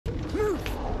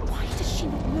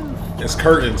It's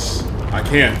curtains. I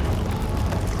can't.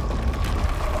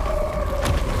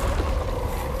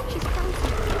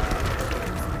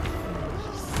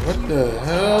 What the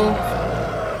hell?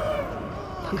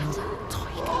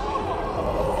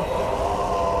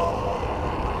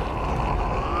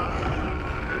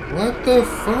 What the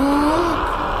fuck?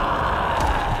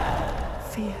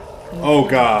 Fear. Oh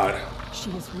God. She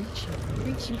is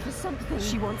reaching for something.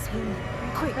 She wants him.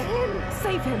 Quick,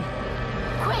 save him.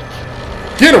 Quick.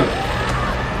 Get him.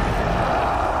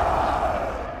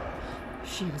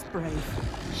 She was brave.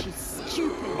 She's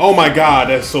stupid. Oh my God,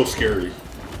 that's so scary.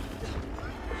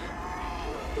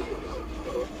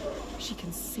 She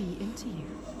can see into you.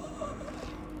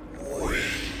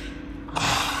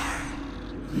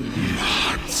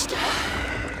 Monster.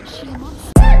 She a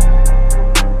monster.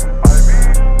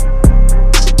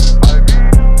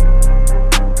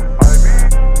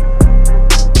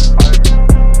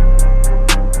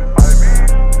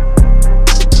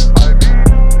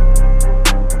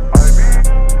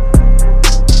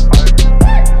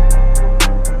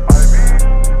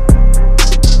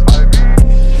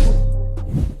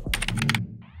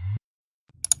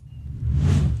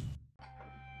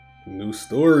 New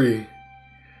story.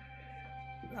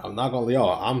 I'm not gonna lie,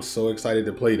 y'all. I'm so excited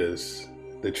to play this.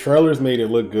 The trailers made it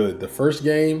look good. The first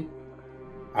game,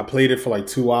 I played it for like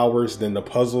 2 hours. Then the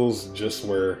puzzles just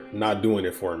were not doing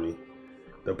it for me.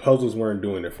 The puzzles weren't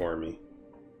doing it for me.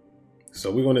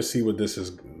 So we're gonna see what this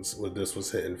is. What this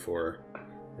was hitting for.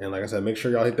 And like I said, make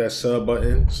sure y'all hit that sub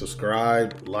button,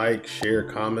 subscribe, like, share,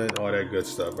 comment, all that good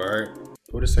stuff. All right.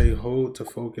 What does it say? Hold to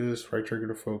focus, right trigger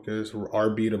to focus,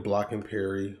 RB to block and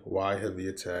parry, Y heavy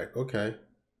attack. Okay.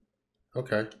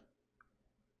 Okay.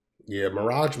 Yeah,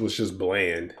 Mirage was just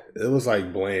bland. It was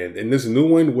like bland. And this new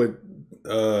one with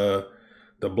the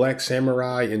Black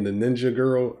Samurai and the Ninja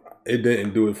Girl, it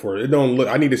didn't do it for it. It don't look,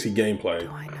 I need to see gameplay. Do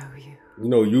I know you? You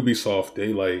know, Ubisoft,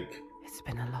 they like, It's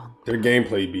been a long their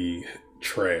gameplay be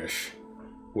trash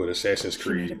with Assassin's She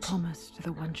made a Creed. promise to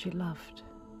the one she loved.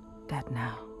 Dead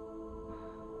now.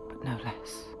 But no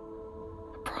less.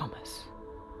 A promise.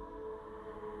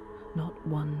 Not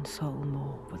one soul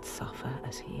more would suffer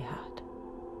as he had.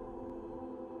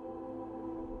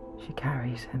 She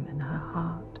carries him in her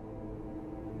heart.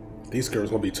 These girls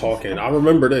gonna be talking. I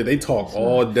remember they talk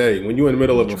all day. When you're in the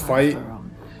middle of a fight,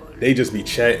 they just be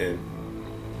chatting.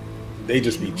 They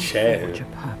just be chatting. Forge a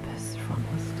purpose from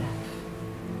his death.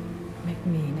 Make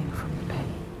meaning from the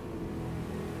pain.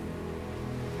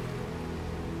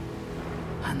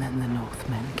 And then the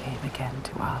Northmen came again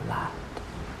to our land,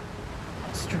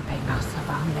 stripping us of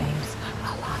our names,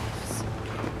 our lives,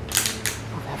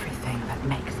 of everything that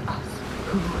makes us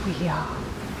who we are,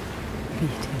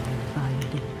 beating and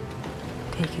binding,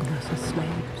 taking us as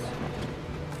slaves.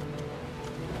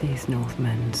 These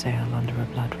Northmen sail under a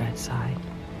blood-red sign,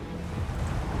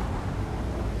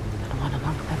 and one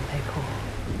among them they call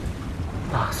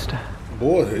Master.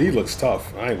 Boy, he looks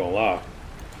tough. I ain't gonna lie.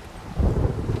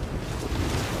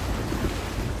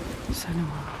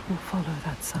 Senua will follow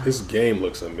that sign. This game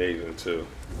looks amazing too.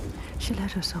 She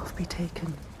let herself be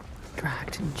taken,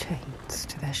 dragged in chains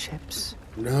to their ships.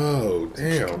 No, She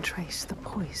can damn. trace the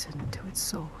poison to its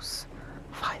source,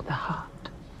 find the heart,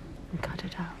 and cut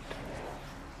it out.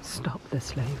 Stop the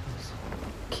slavers.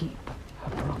 Keep her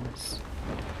promise.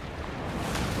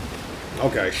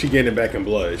 Okay, she getting back in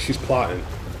blood. She's plotting.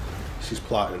 She's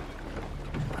plotting.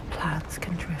 But plans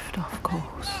can drift off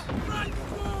course.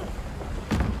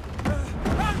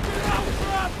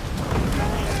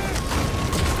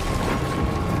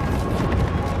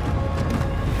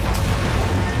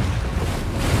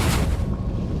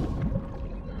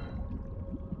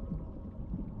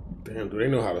 Damn, do they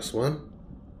know how to swim?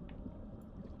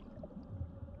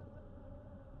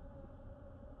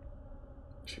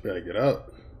 She better get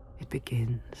up. It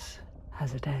begins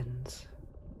as it ends.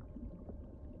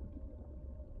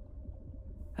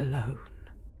 Alone.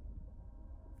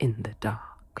 In the dark.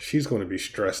 She's gonna be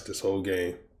stressed this whole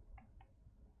game.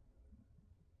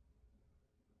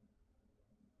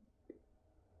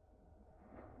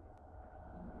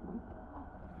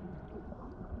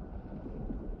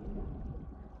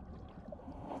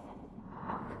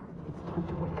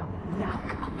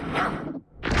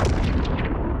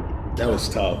 That was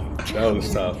tough. That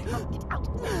was tough.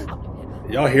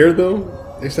 Y'all hear them?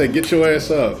 They said, get your ass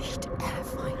up.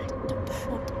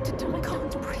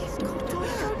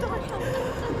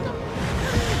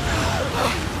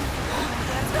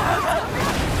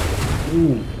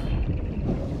 Ooh.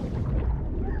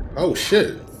 Oh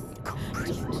shit.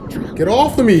 Get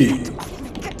off of me.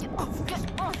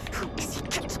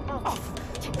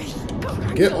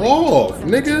 Get off,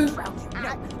 nigga.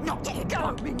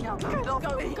 speak out. Get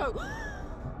off me. Go.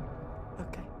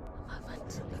 Okay.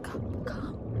 Moment. Look up.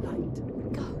 Calm. Light.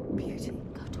 Go. Beauty.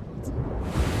 Go towards it.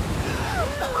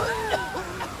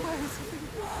 Where is he?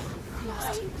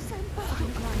 Lost him.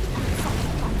 Find light.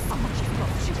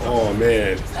 Oh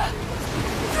man.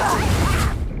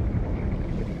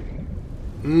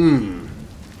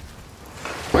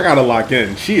 I gotta lock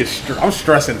in. She is. I'm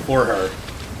stressing for her.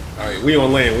 All right, we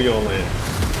on land. We on land.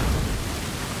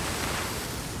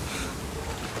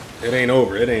 It ain't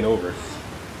over. It ain't over.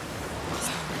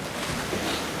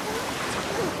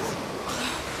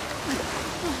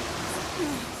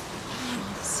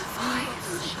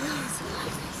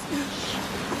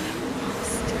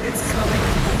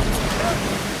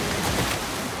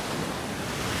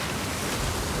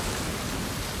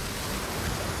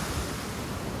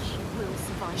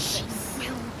 She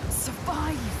will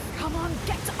survive. Come on,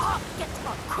 get up. Get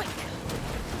up, quick.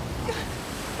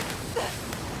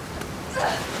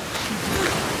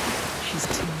 She's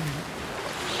too late.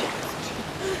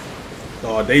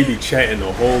 Oh, they be chatting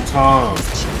the whole time.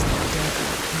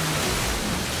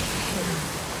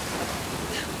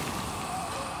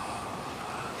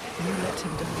 You let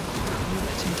him die. You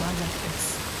let him die like this.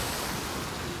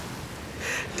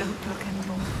 Don't look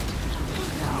anymore.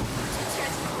 No.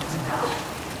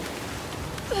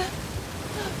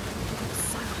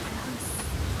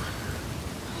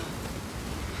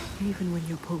 Even when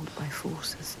you're pulled by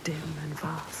forces dim and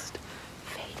vast,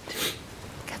 fate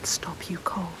can stop you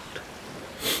cold.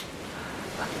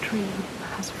 A dream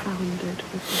has foundered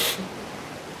with you.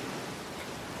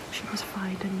 She must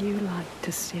find a new light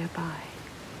to steer by.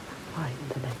 Find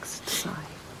the next sign.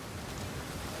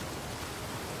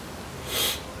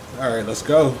 Alright, let's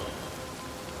go.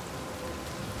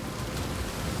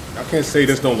 I can't say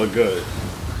this don't look good.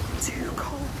 Too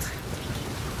cold.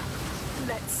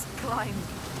 Let's climb.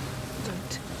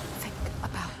 Don't think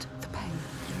about the pain.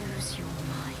 Use your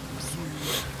mind. You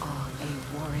are a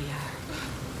warrior.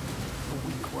 A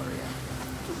weak warrior.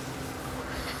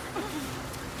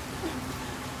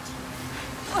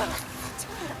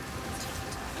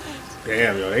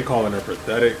 Damn, yo, they calling her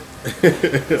pathetic.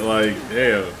 Like,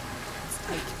 damn.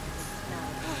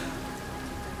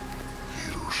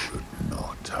 You should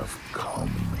not have come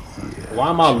here. Why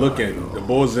am I looking? The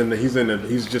bull's in the,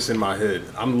 he's just in my head.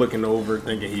 I'm looking over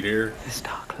thinking he there. This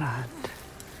dark land,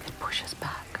 it pushes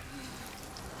back.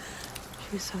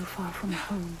 She's so far from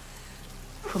home,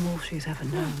 from all she's ever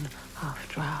known, half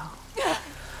drow,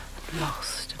 and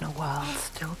lost in a world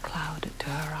still clouded to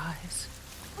her eyes.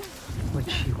 When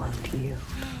she won't yield,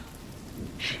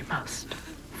 she must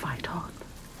fight on,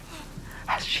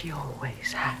 as she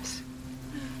always has.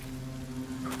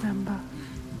 Remember,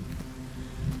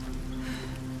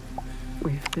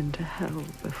 we've been to hell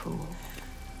before.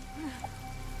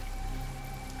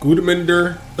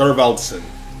 Gudmundur Thorvaldsson.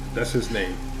 That's his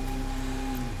name.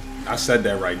 I said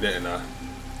that right, didn't I?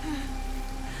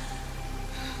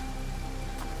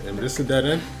 And this is dead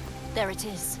end? There it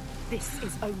is. This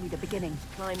is only the beginning.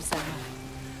 Climb, Senua.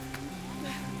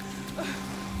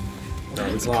 No,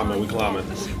 we climbing, we climbing.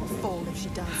 She will fall if she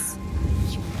does.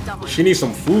 She will die. She needs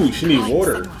some food, she needs Climb,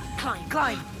 water. Senua. Climb,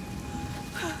 climb.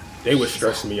 They would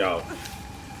stress me out.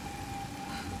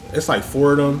 It's like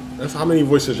 4 of them. That's how many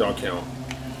voices y'all count.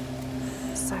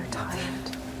 So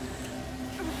tired.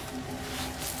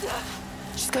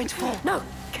 She's going to fall. No!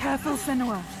 Careful,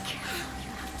 Senua.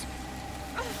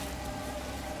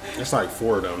 It's like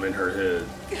 4 of them in her head.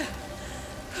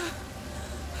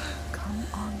 Come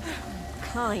on.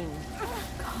 Climb.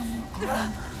 Come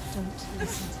on. Don't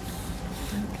listen to her.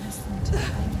 Don't listen to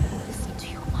her. Listen to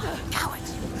your mind, coward.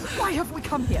 Why have we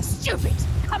come here? Stupid!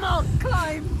 Come on!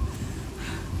 Climb!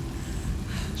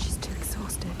 She's too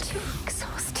exhausted. Too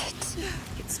exhausted.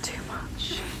 It's too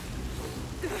much.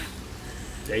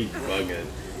 They bugging.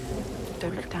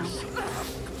 Don't look down.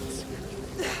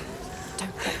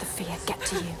 Don't let the fear get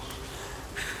to you.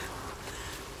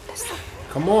 Listen.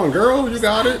 Come on, girl, you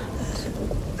got it.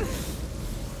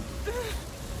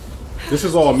 This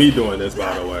is all me doing this,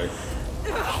 by the way.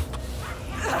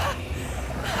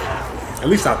 At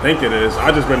least I think it is.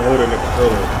 I just been holding the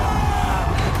controller.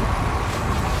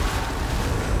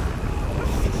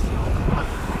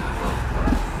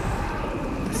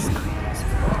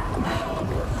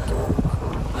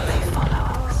 They follow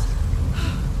us.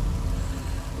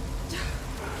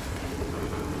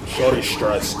 Shorty's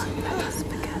stressed. Let us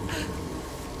begin.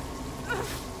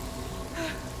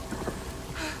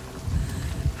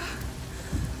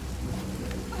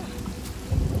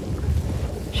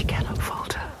 She cannot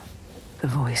falter. The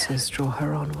voices draw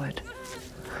her onward.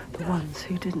 The ones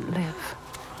who didn't live.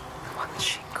 The ones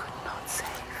she could not save.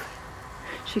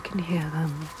 She can hear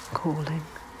them calling.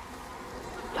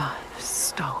 Lives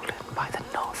stolen by the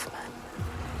Northmen.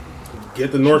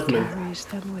 Get the Northmen. She carries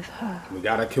them with her. We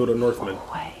gotta kill the Northmen.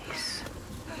 Always.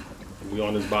 We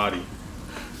on his body.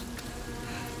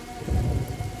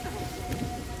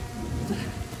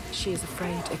 She is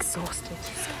afraid, exhausted,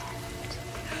 scared.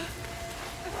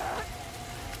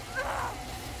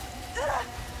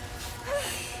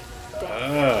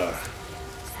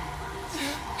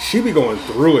 She be going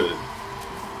through it.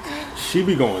 She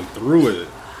be going through it.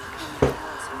 To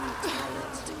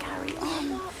carry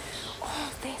on all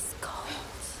this cold,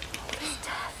 all this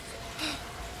death.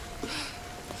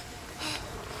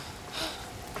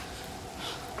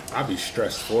 I'd be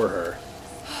stressed for her.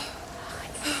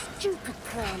 Stupid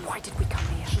plan. Why did we come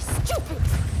here? She's stupid.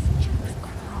 Stupid.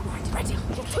 Ready.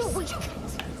 You're too weak.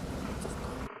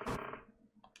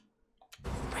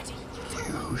 Ready.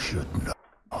 You should not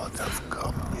have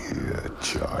come here,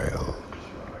 child.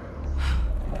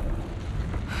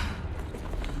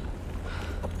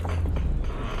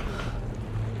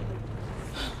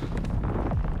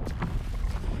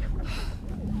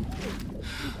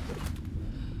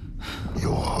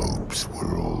 Your hopes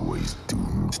were always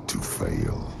doomed to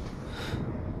fail.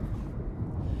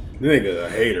 Nigga, a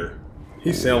hater.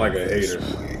 He sound like a hater.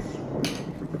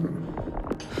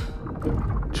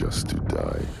 Just to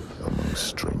die among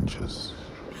strangers.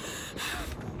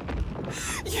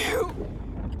 You!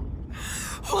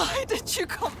 Why did you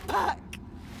come back?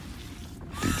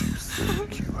 Did you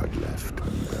think you had left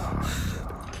me behind?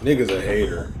 Nigga's a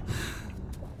hater.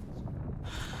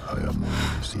 I am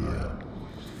always here.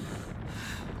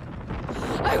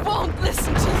 I won't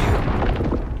listen to you!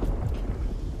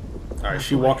 Alright,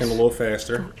 she walking a little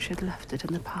faster. Thought she'd left it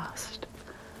in the past.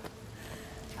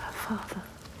 Her father.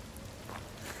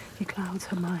 He clouds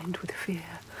her mind with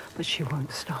fear, but she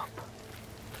won't stop.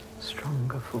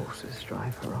 Stronger forces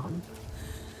drive her on.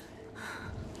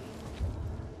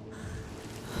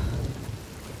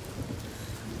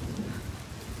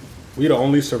 We the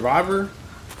only survivor?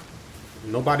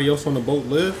 Nobody else on the boat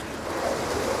lived?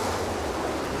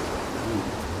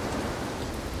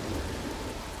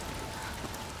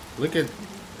 Look at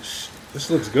this.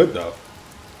 Looks good though.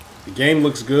 The game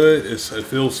looks good. It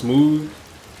feels smooth.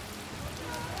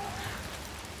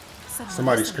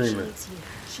 Somebody's screaming.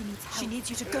 She needs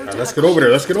you to go. Right, let's get over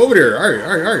there. Let's get over there. All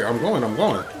right. I'm going.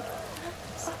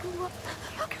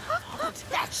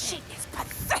 That shit is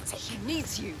pathetic. She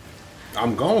needs you.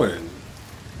 I'm going.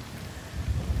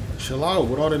 Chill out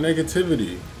with all the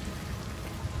negativity.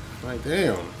 Like,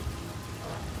 damn.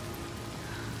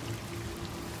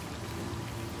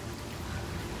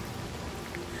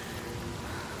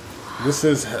 This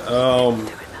is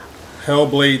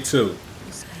Hellblade 2.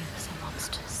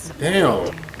 Damn.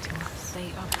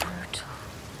 They are brutal.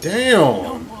 Damn.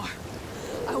 No more.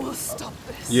 I will stop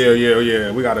this.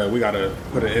 Yeah. We gotta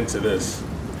put an end to this.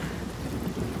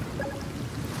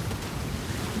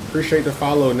 Appreciate the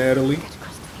follow, Natalie. Get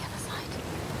across to the other side.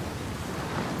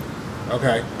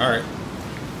 Okay, alright.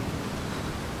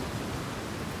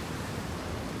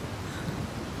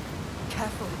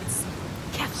 Careful, it's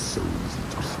careful. So easy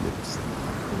to slip.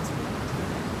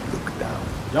 Look down.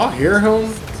 Y'all hear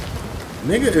him?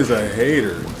 Nigga is a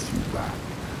hater. Once you back.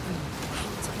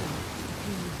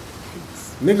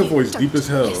 Nigga voice deep as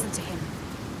hell. Listen to him.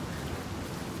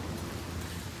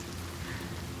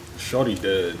 Shorty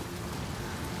dead.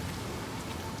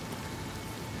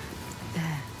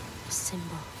 There, a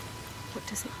symbol. What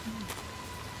does it mean?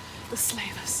 The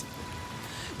slavers.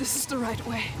 This is the right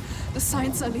way. The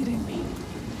signs are leading me.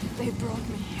 They brought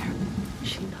me here.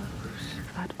 She knows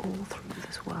that all through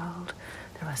this world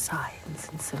there are signs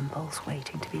and symbols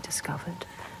waiting to be discovered.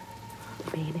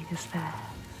 The meaning is there.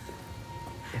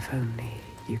 If only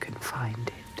you can find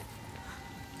it.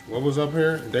 What was up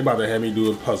here? They about to have me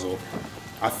do a puzzle.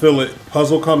 I feel it.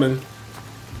 Puzzle coming.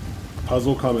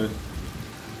 Puzzle coming.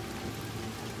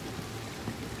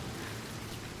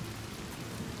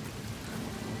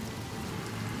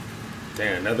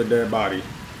 Damn, another dead body.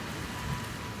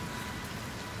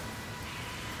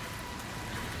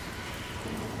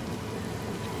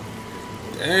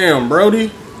 Damn,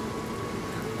 Brody.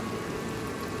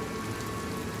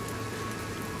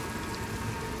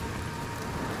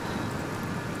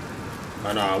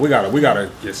 Oh, nah, we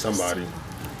gotta get somebody.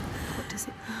 What does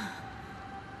it mean?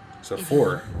 It's a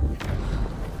 4.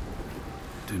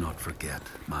 Do not forget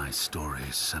my story,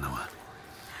 Senua.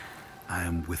 I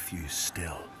am with you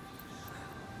still.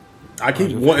 I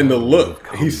keep wanting to look.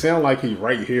 He sound like he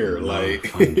right here. Like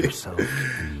Find yourself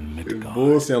in Midgard,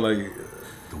 bull sound like.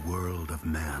 the world of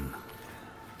man.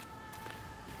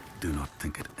 Do not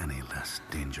think it any less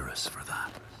dangerous for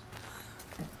that.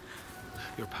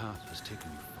 Your path has taken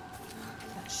you far.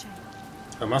 That shame.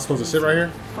 Am I supposed to sit right here?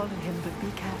 Follow him, but be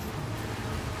careful.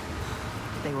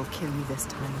 They will kill you this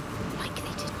time. Like they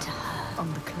did to her.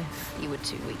 On the cliff. You were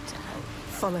too weak to help.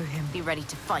 Follow him. Be ready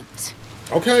to fight.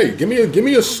 Okay, give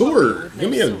me a sword.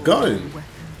 Give me a gun.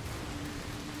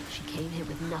 She came here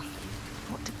with nothing.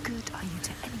 What good are you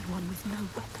to anyone with no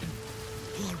weapon?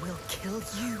 He will kill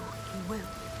you. He will.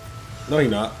 No, he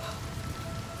not.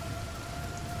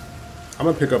 I'm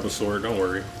gonna pick up a sword. Don't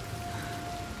worry.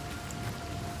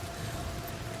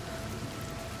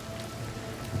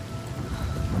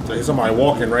 So there's somebody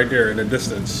walking right there in the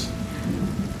distance.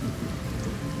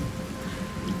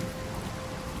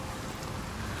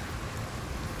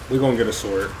 We're gonna get a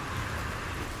sword.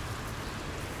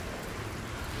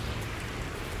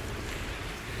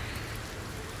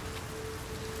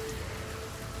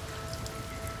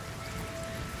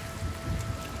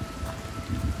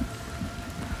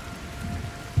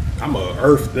 I'ma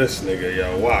earth this nigga,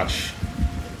 yo. Watch.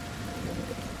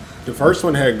 The first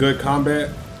one had good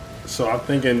combat, so I'm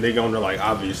thinking they're gonna like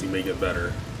obviously make it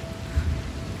better.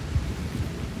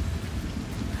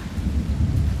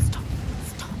 Stop.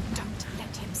 Stop. Don't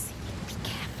let him see you. Be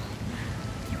careful.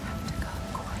 You have to go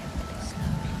quietly,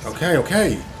 slowly. Okay,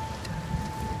 okay.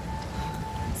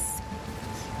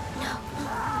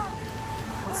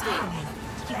 What's happening?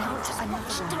 You can't just another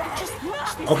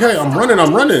one. Okay, I'm running,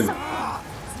 I'm running.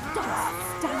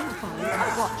 Stand by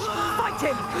and watch. Fight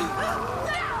him!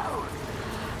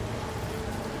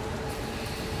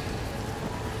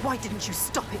 Why didn't you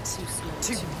stop it? Too slow.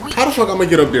 Too weak. How the fuck I'm gonna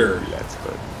get up there? Let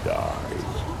her die.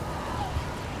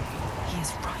 He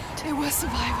is right. They were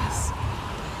survivors.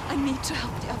 I need to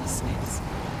help the other slaves.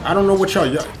 I don't know what y'all.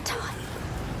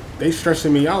 They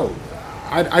stressing me out.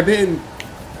 I didn't.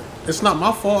 It's not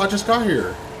my fault. I just got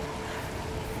here.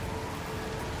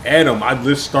 Adam, I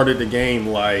just started the game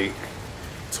like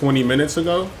 20 minutes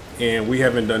ago, and we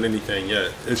haven't done anything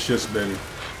yet. It's just been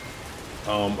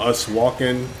us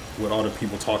walking with all the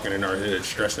people talking in our heads,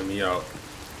 stressing me out.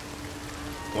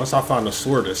 Once I find the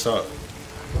sword, it's up.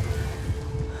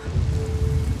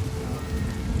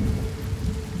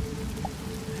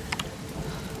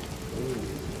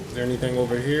 Is there anything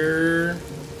over here?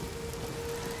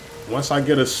 Once I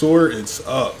get a sword, it's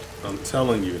up. I'm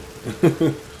telling you.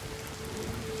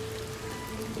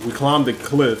 We climbed the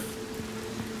cliff,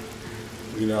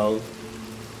 you know,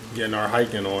 getting our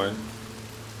hiking on.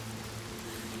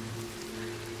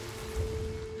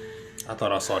 I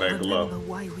thought I saw that glow. Remember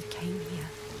why we came here.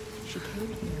 She came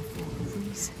here for a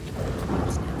reason.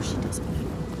 Perhaps now she doesn't know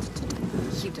what to do.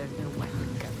 You don't know where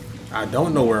I'm going. I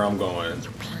don't know where I'm going.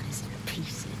 Your plan is in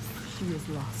pieces. She is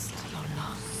lost. You're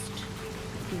lost.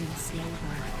 You enslave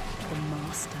her. The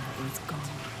master is gone.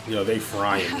 Yo, they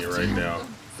frying me right now.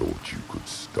 Thought you could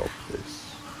stop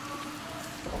this,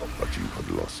 but you had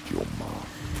lost your mark.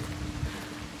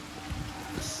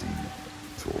 The sea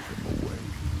tore him away,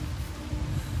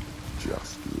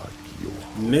 just like your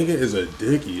Nigga is a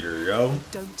dick eater, yo. You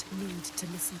don't need to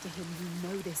listen to him. You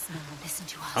know this now. Listen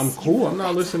to us. I'm cool. I'm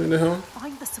not listening to him.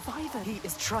 Find the survivor. He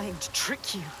is trying to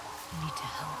trick you. We need to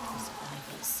help the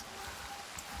survivors.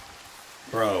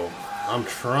 Bro, I'm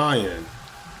trying.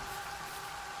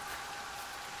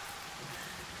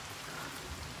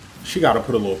 She gotta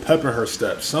put a little pep in her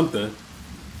step, something.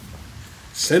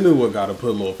 Senua gotta put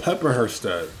a little pep in her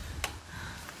step.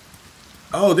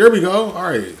 Oh, there we go.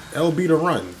 Alright, LB to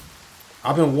run.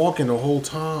 I've been walking the whole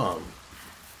time.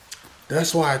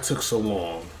 That's why it took so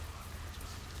long.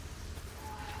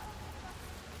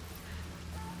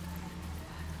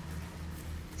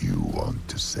 You want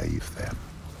to save them.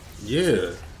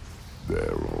 Yeah.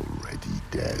 They're already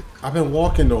dead. I've been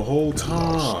walking the whole The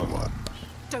lost time. one.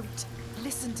 Don't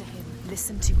listen to him.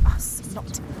 Listen to us, not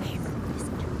to him.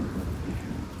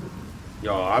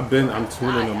 Yo, I'm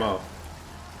tuning them out.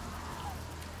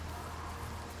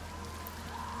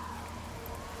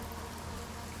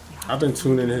 I've been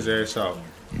tuning his ass out.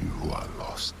 You are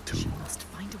lost too. She must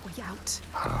find a way out.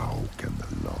 How can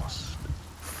the lost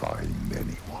find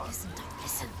anyone?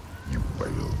 Listen. You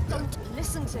failed them. Don't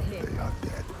listen to him. They are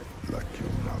dead, like your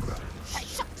mother.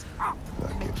 Shut up.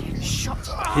 Like Okay, a shut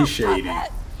up. He's shady.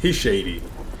 He's shady.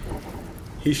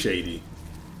 He's shady.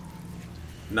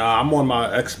 Nah, I'm on my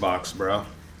Xbox, bro.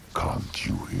 Can't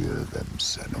you hear them,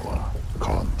 Senua?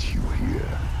 Can't you hear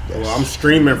them? Well, I'm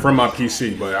streaming from my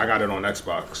PC, but I got it on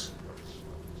Xbox.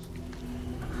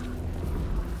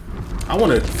 I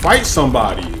want to fight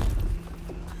somebody.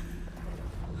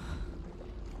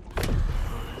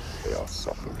 They are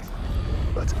suffering,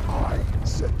 but I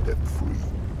set them free.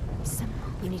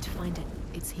 Simple. You need to find it.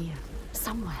 It's here.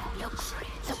 Somewhere. Look for it.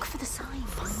 Look for the signs.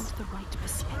 Find the right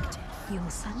perspective. your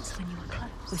sense when you were close.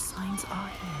 The signs are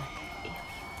here.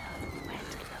 If you know where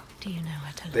to look. Do you know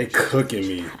where to look? They cooking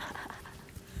me.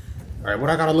 Alright, what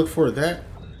I gotta look for? That?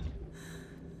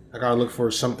 I gotta look for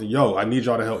something. Yo, I need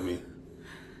y'all to help me.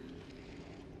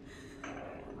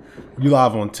 You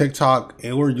live on TikTok,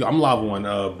 and I'm live on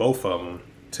both of them.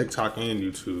 TikTok and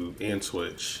YouTube and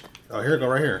Twitch. Oh, here we go,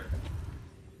 right here.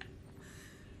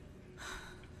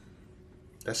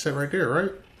 That's it right there,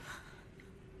 right?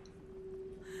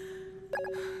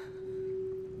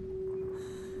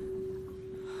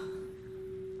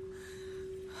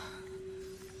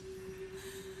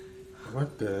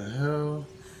 What the hell?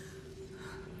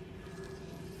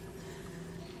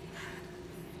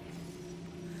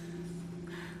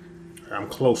 I'm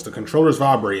close. The controller's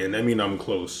vibrating. That means I'm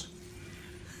close.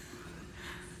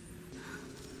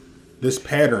 This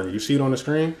pattern, you see it on the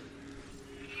screen?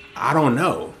 I don't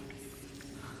know.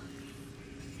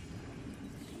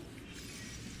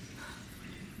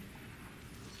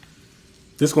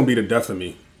 This is gonna be the death of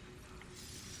me.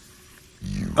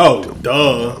 Oh,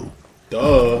 duh.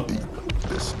 Duh.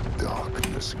 This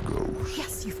darkness goes.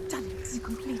 Yes, you've done it. You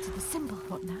completed the symbol.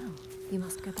 What now? You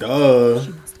must go back. Duh.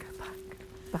 You must go back.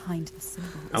 Behind the symbol.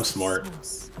 I'm smart.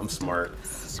 I'm smart.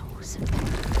 Source. You need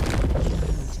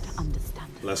to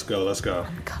understand it. Let's go. Let's go.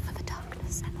 Uncover the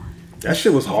darkness. That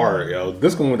shit was hard, yo.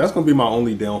 That's gonna be my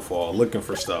only downfall. Looking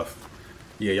for stuff.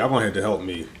 Yeah, y'all gonna have to help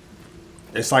me.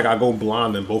 It's like I go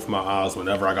blind in both my eyes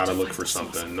whenever I gotta look for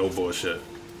something. No bullshit.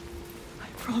 I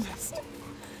promised.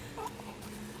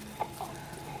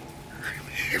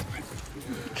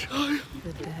 Child.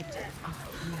 The dead are here.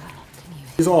 Can you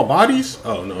These all bodies?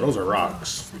 Oh no, those are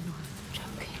rocks.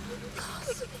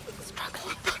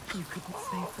 struggling? You couldn't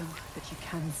save them, but you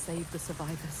can save the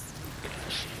survivors.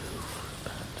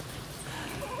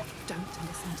 Don't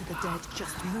listen to the dead.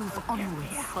 Just move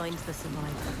onwards. Find the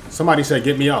survivors. Somebody said,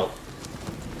 "Get me out."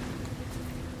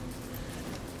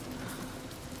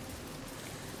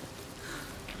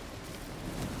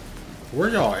 Where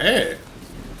y'all at?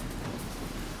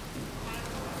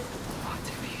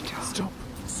 Stop.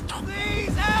 Stop.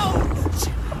 Please help!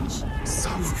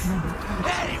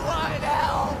 Anyone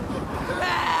help!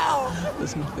 Help!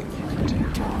 There's nothing you can do.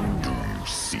 Do you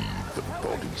see the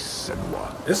body,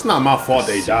 Senua? It's not my fault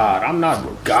they died. I'm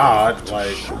not God.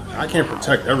 Like, I can't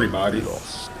protect everybody.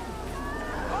 Lost.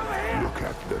 Look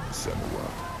at them, Senua.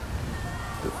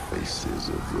 The faces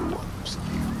of the ones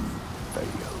you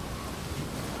failed.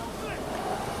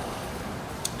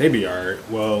 They be alright.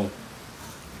 Well,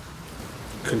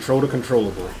 control the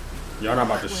controllable. Y'all not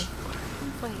about to...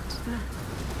 Wait, no.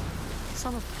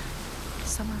 Some of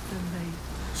them they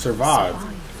survive.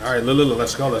 Alright,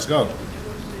 let's go, let's go.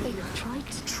 They tried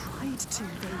to.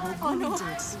 They were Oh no. wounded.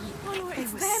 Oh no, They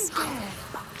it's were them. scared,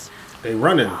 but They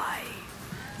running.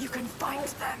 you can find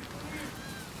them.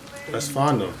 Let's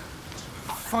find them.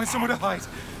 Find somewhere to hide.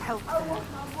 Help them.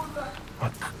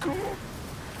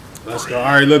 Let's go.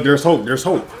 Alright, look, there's hope. There's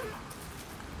hope.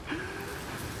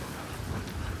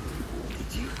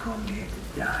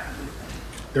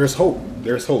 There's hope.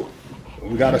 There's hope.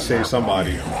 We gotta save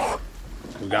somebody.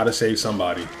 We gotta save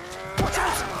somebody.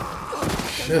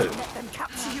 Shit.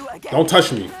 Don't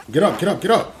touch me. Get up, get up,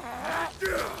 get up.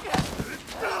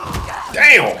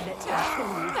 Damn!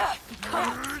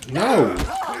 No.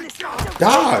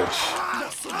 Dodge.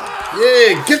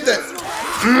 Yeah, get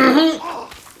that.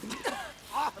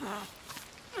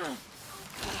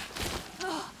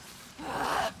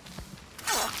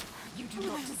 You do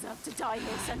not deserve to die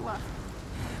here, Senua.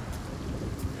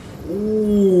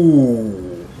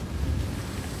 Ooh.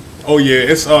 Oh yeah,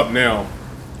 it's up now.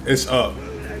 It's up.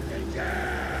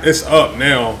 It's up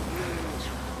now.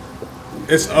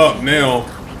 It's up now.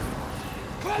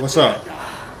 What's up?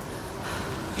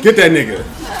 Get that nigga.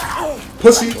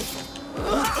 Pussy.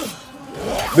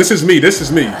 This is me. This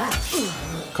is me.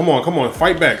 Come on, come on.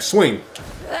 Fight back. Swing.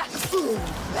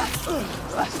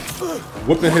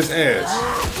 Whipping his ass.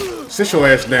 Sit your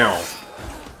ass down.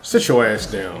 Sit your ass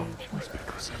down.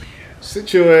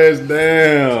 Sit your ass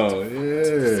down.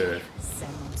 Yeah.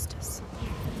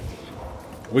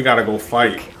 We gotta go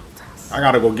fight. I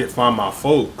gotta go find my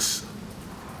folks.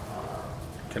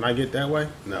 Can I get that way?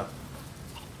 No.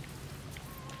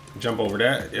 Jump over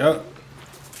that. Yep.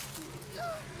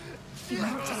 You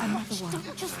went to another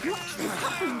one. Just watch this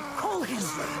happen. Call him.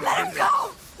 Let him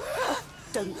go!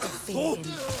 Don't defeat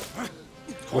him.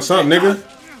 What's up, nigga?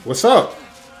 What's up?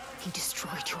 He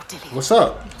destroyed your Dilly. What's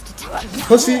up? Detect him.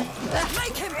 Pussy.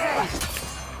 Make him pay!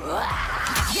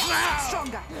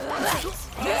 Stronger.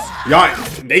 Y'all,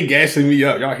 they gassing me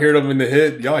up. Y'all hear them in the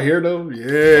head? Y'all hear them?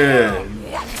 Yeah.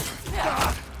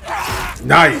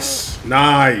 Nice.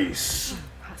 Nice.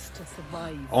 Has to survive.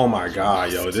 Oh my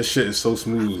god, yo, this shit is so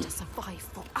smooth. Survive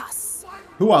for us.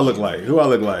 Who I look like? Who I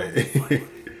look like?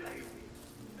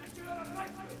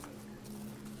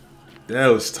 That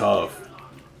was tough.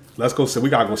 Let's go. We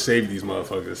gotta go save these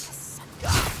motherfuckers.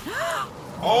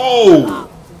 Oh!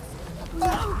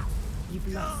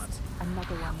 You've lost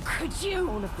another one. Could you?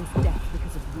 All of this death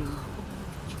because of you.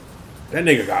 That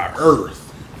nigga got earth.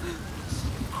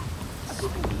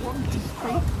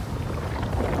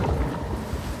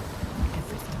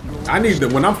 I need to.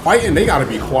 When I'm fighting, they gotta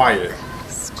be quiet.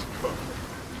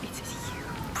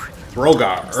 Bro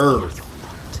got earth.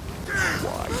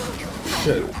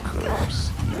 Shit.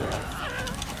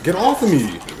 Get off of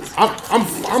me.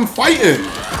 I'm fighting.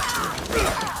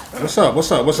 What's up?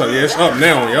 What's up? What's up? Yeah, it's up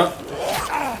now. Yup.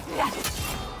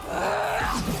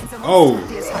 Oh.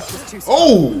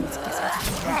 Oh.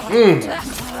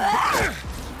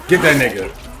 Get that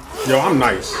nigga. Yo, I'm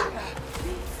nice.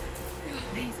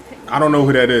 I don't know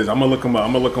who that is. I'm gonna look him up.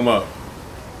 I'm gonna look him up.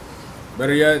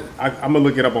 Better yet, I'm gonna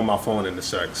look it up on my phone in a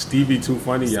sec. Stevie Too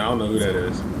Funny? Yeah, I don't know who that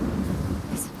is.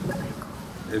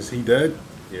 Is he dead?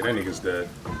 Yeah, that nigga's dead.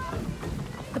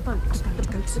 The boat's going to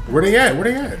go to Where they at? Where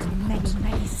they at?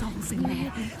 many souls in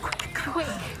there. Quick.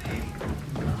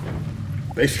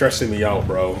 They stressing me out,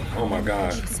 bro. Oh my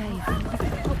god. Save. How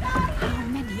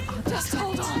many are there? Just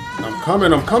hold on. I'm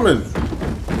coming. I'm coming.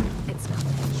 It's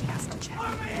coming. She has to check.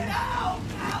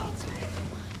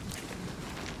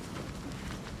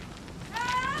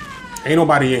 Ain't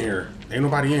nobody in here. Ain't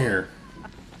nobody in here.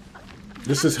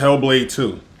 This is Hellblade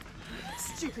 2.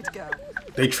 Stupid girl.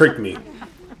 They tricked me.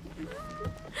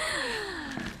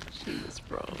 She was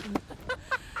wrong.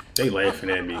 They laughing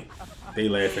at me. They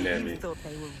laughing at me. Thought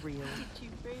they were real. Did you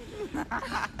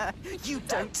really? You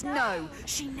don't know.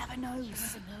 She never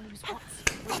knows.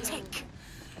 Pathetic.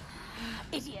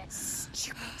 Idiots.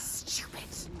 Stupid.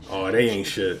 Oh, they ain't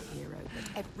shit. Hero,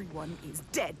 but everyone is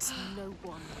dead. No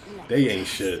one left. They ain't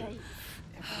shit. You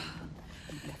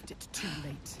left it too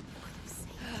late.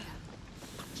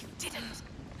 You didn't.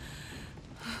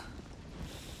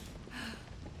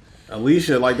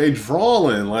 Alicia, like they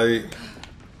drawing. Like,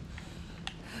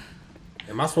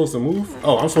 am I supposed to move?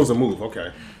 Oh, I'm supposed to move.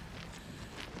 Okay.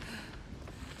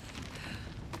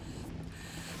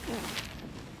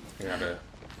 I gotta.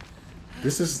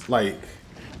 This is like.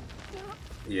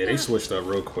 Yeah, they switched up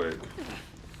real quick.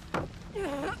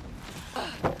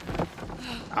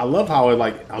 I love how it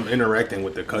I'm interacting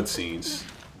with the cutscenes.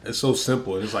 It's so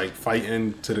simple. It's like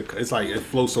fighting to the. It's like it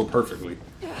flows so perfectly.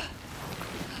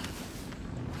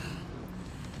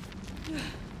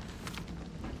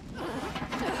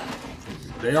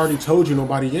 They already told you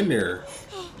nobody in there.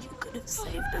 You could have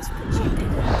saved us, but you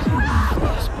didn't.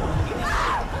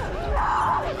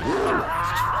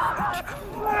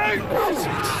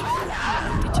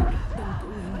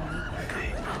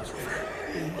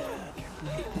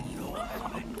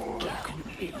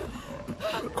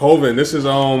 Colvin, this is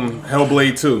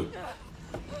Hellblade 2.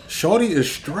 Shorty is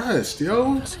stressed,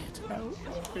 yo.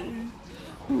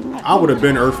 I would have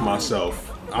been earthed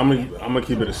myself. I'm gonna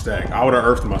keep it a stack. I would have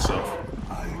earthed myself.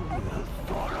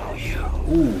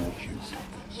 Ooh.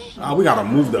 Ah, we gotta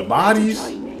move the bodies.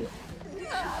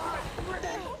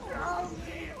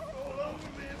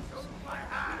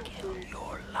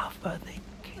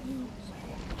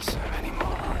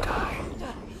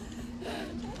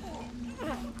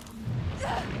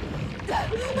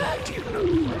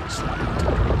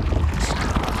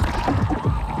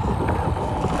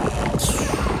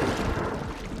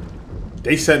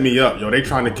 They set me up, yo. They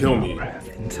trying to kill me.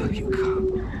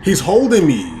 He's holding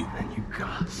me.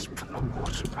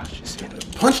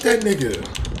 Punch that nigga.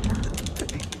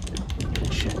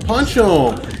 Punch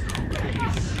him.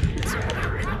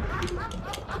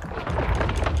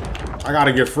 I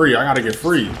gotta get free. I gotta get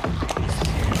free.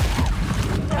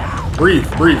 Breathe,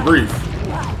 breathe, breathe.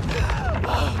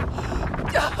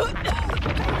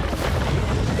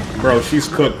 Bro, she's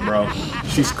cooked, bro.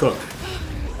 She's cooked.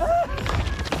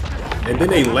 And then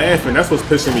they laughing. That's what's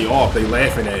pissing me off. They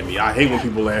laughing at me. I hate when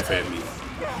people laugh at me.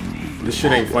 This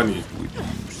shit ain't funny.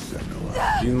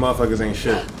 These motherfuckers ain't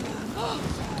shit.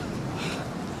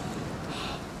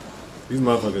 These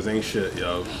motherfuckers ain't shit,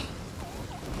 yo.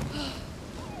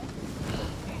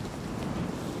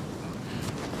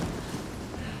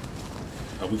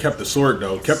 We kept the sword,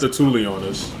 though. Kept the Thule on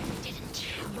us.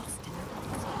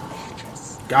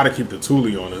 Gotta keep the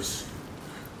Thule on us.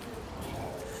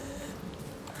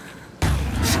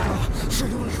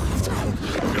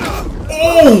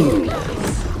 Oh!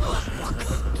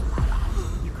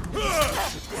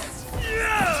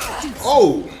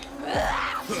 Oh!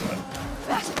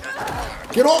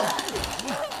 Get off!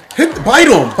 Bite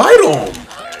him! Bite him!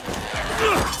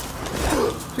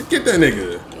 that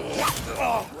nigga.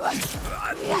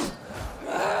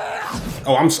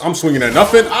 Oh, I'm swinging at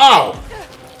nothing. Ow!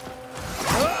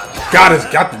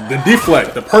 Got the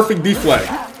deflect, the perfect deflect.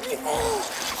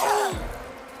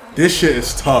 This shit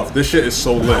is tough. This shit is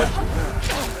so lit.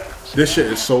 This shit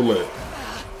is so lit.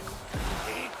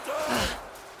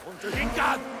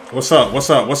 What's up? What's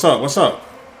up? What's up? What's up?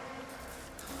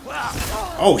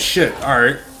 Oh shit! All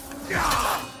right.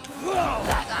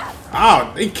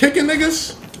 Ah, they kicking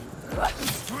niggas.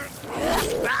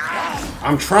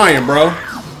 I'm trying, bro.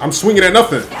 I'm swinging at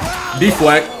nothing.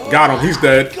 Deflect. Got him. He's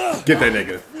dead. Get that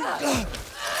nigga.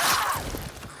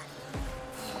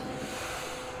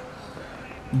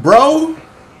 Bro,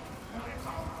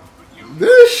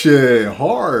 this shit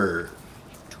hard.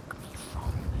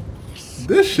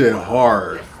 This shit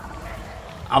hard.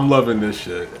 I'm loving this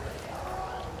shit.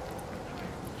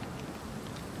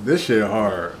 This shit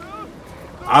hard.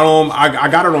 I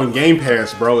got it on Game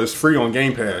Pass, bro. It's free on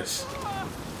Game Pass.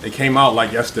 It came out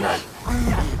like yesterday.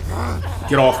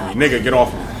 Get off me, nigga. Get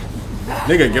off me,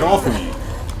 nigga. Get off me.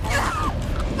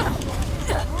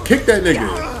 Kick that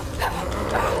nigga.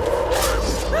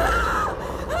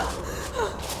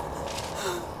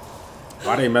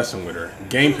 Why they messing with her?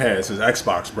 Game Pass is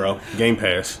Xbox, bro. Game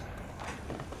Pass.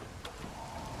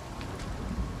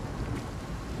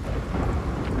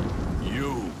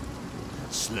 You,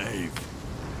 slave.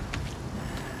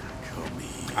 Come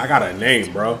here. I got a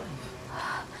name, bro.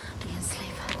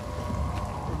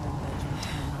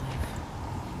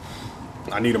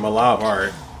 I need him alive,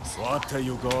 alright. What are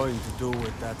you going to do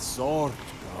with that sword,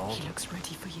 girl? He looks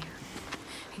ready for you.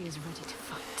 He is ready to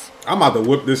fight. I'm about to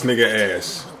whip this nigga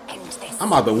ass. I'm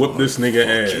about to whip this nigga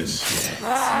ass.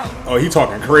 Oh, he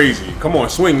talking crazy. Come on,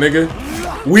 swing, nigga.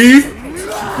 Weave.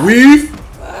 Weave.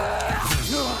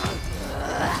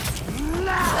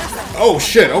 Oh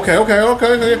shit. Okay.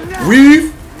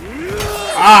 Weave.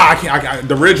 Ah, I can't.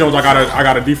 The red Jones. I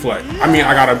gotta deflect. I mean,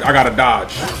 I gotta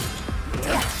dodge.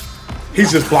 He's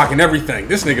just blocking everything.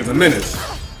 This nigga's a menace.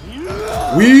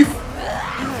 Weave.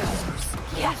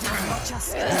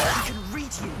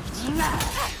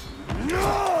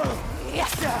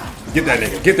 Get that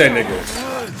nigga. Get that nigga.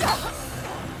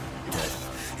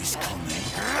 He's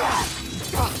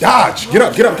coming. Dodge. Get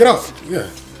up. Get up. Get up. Yeah.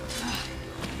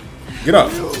 Get up.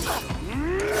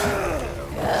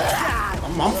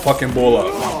 I'm fucking bull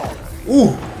up.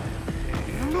 Ooh.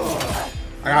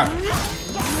 I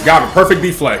got him. Perfect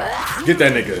deflect. Get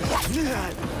that nigga.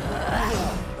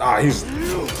 Ah, he's...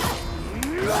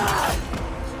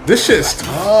 This shit's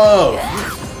tough.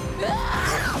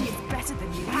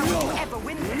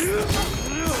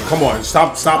 Come on,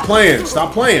 stop playing.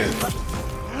 Stop playing.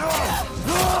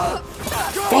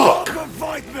 Fuck.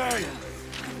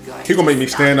 He gonna make me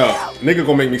stand up. Nigga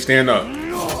gonna make me stand up.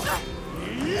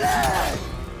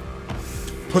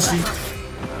 Pussy.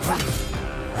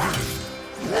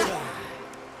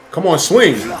 Come on,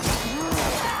 swing.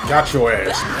 Got your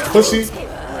ass. Pussy.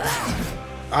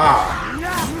 Ah.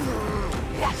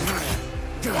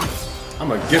 I'm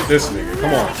gonna get this nigga.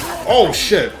 Come on. Oh,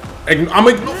 shit. I'm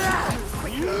a...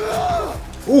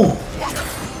 Ooh.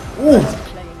 Ooh.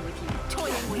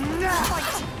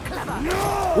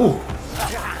 Ooh.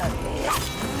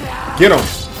 Get him.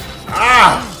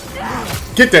 Ah.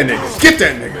 Get that nigga. Get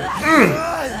that nigga.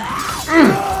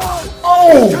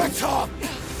 Oh.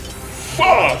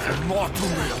 Fuck.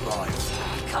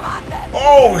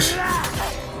 Oh.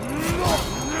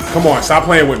 Come on. Stop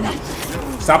playing with me.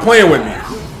 Stop playing with me.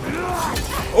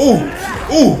 Ooh.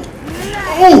 Ooh.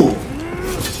 Ooh.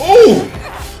 Ooh.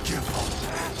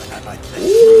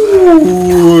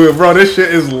 Ooh, bro, this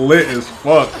shit is lit as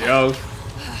fuck, yo.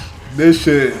 This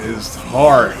shit is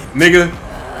hard, nigga.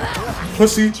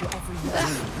 Pussy.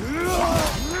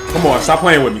 Come on, stop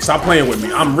playing with me. Stop playing with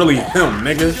me. I'm really him,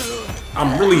 nigga.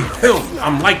 I'm really him.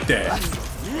 I'm like that.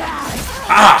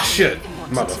 Ah, shit,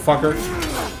 motherfucker.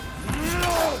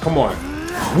 Come on.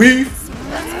 Weave.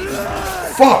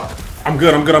 Fuck. I'm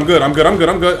good. I'm good. I'm good. I'm good. I'm good.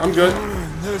 I'm good. I'm good.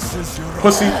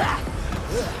 Pussy.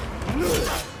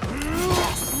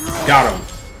 Got him.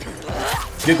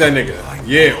 Get that nigga.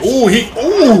 Yeah. Ooh, he.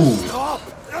 Ooh.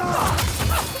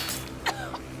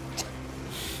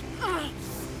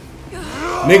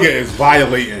 Nigga is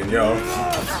violating, yo.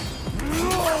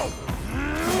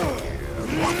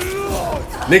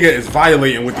 Nigga is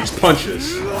violating with these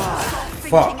punches.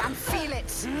 Fuck.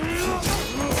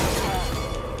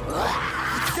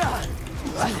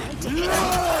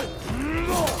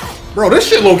 Bro, this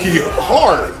shit low-key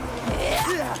hard.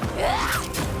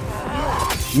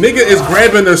 Nigga is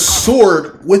grabbing a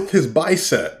sword with his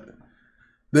bicep.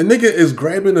 The nigga is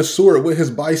grabbing a sword with his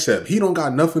bicep. He don't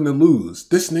got nothing to lose.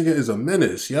 This nigga is a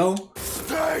menace, yo.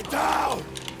 Stay down!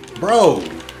 Bro,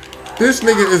 this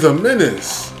nigga is a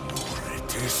menace.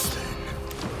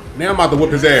 Now I'm about to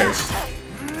whip his ass.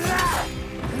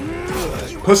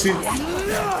 Pussy.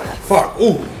 Fuck.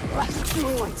 Ooh.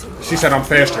 She said I'm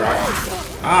faster.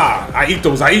 I eat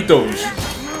those. I eat those.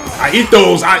 I eat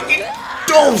those. I eat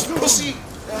those, pussy.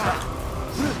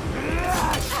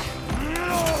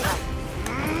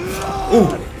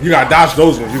 Ooh, you gotta dodge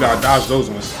those ones. You gotta dodge those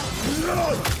ones.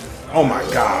 Oh my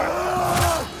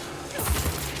god.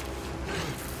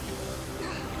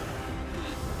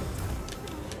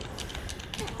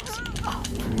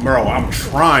 Bro, I'm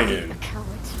trying.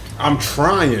 I'm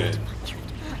trying.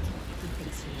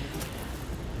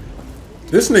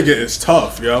 This nigga is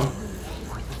tough, yo.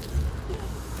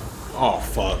 Oh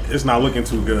fuck. It's not looking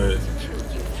too good.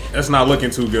 It's not looking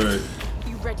too good.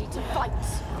 You ready to fight?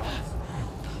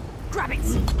 Grab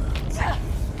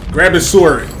it. Grab his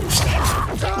sword.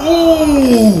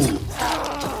 Ooh!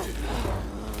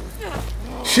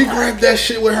 She grabbed that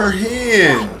shit with her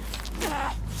hand.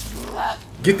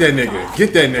 Get that nigga.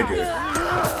 Get that nigga.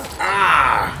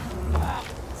 Ah!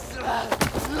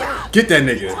 Get that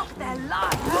nigga.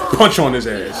 Punch on his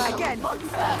ass.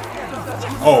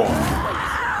 Oh.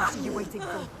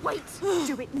 Wait,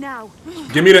 do it now.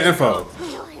 Give me the info.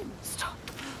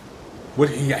 What?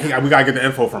 We gotta get the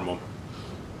info from him.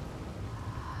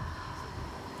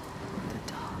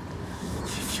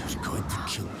 You're going to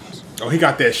kill me. Oh, he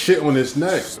got that shit on his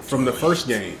neck from the first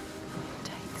game.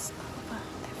 Takes over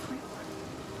everyone.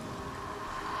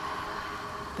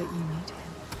 But you need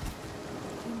him.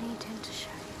 You need him to show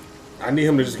you. I need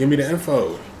him to just give me the info.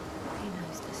 He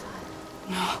knows this island.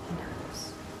 No. He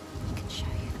knows. He can show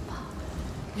you the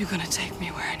path. You're gonna take me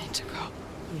where I need to go.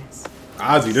 Yes,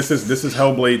 Ozzy, this is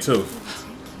Hellblade too.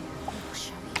 He'll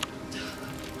show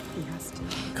you. he has to.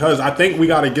 Cause I think we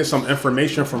gotta get some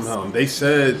information from him. They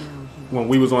said when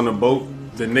we was on the boat,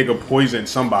 the nigga poisoned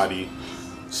somebody.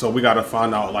 So we gotta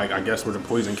find out, like, I guess where the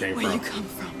poison came Where you from. come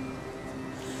from.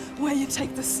 Where you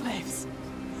take the slaves.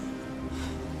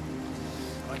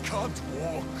 I can't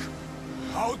walk.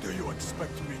 How do you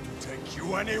expect me to take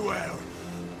you anywhere?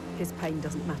 His pain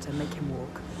doesn't matter. Make him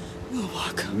walk. We'll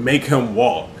walk. Make him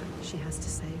walk. She has to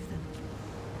save them.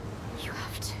 You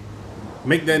have to.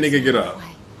 Make that nigga get up. Wait,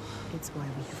 It's why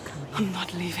we have come here. I'm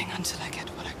not leaving until I get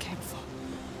what I came for.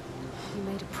 you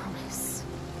made a promise.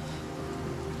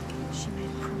 She made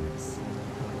a promise.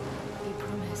 You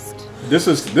promised. This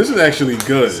is actually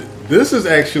good. This is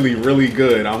actually really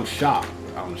good. I'm shocked.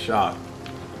 I'm shocked.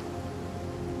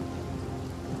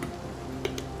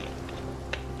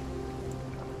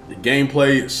 The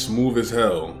gameplay smooth as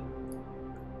hell.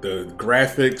 The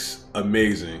graphics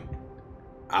amazing.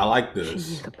 I like She knew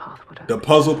this. the path would The open.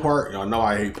 puzzle part, y'all know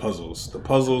I hate puzzles. The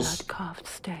puzzles, Blood carved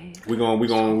stave. we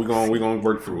gonna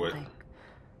work through it.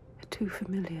 A too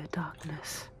familiar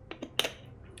darkness.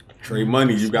 Trade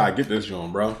money, you gotta get this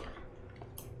joint, bro.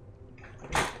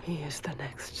 He is the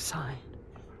next sign.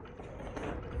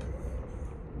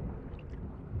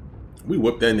 We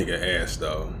whipped that nigga ass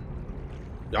though.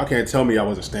 Y'all can't tell me I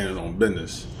wasn't standing on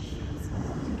business.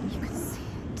 You can see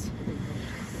it.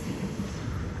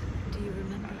 Do you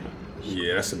remember it?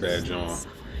 Yeah, that's a bad joint.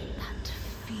 That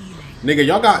feeling. Nigga,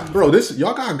 y'all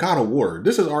got God of War.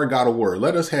 This is our God of War.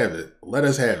 Let us have it. Let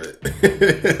us have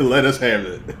it. Let us have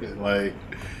it. Like,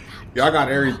 y'all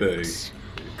got everything.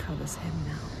 Covers him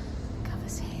now.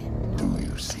 Covers him. Do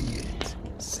you see it,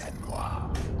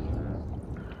 Senua?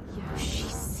 She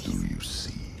sees. Do you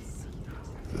see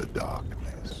the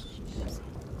darkness?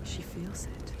 She feels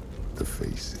it. The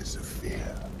faces of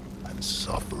fear and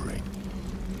suffering.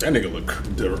 That nigga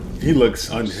he looks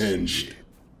unhinged.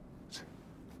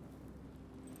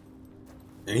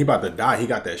 And he about to die. He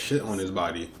got that shit on his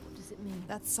body. What does it mean?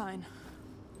 That sign.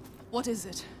 What is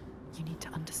it? You need to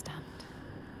understand.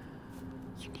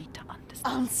 You need to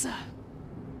understand. Answer.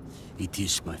 It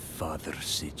is my father's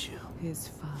sigil. His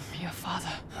father, Your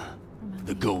father.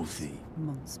 The gold thief.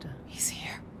 monster. He's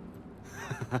here.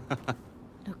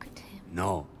 Look at him.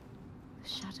 No, The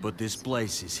shadow. but this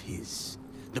place is his.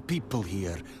 The people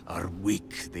here are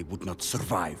weak. They would not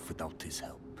survive without his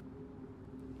help.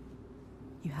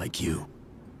 You have Like to you.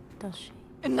 Does she?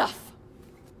 Enough.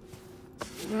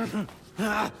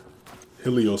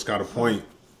 Helios got a point.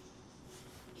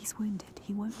 He's wounded.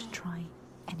 He won't try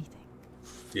anything.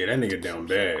 Yeah, that nigga down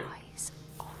bad. Eyes.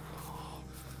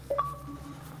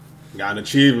 Got an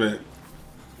achievement.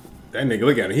 That nigga,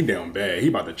 look at him. He down bad. He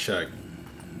about to check.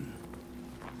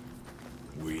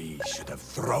 We should have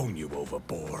thrown you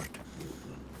overboard.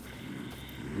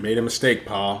 Made a mistake,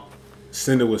 Paul.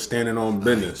 Senua was standing on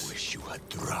business. I wish you had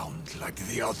drowned like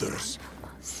the others.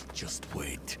 Just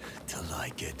wait till I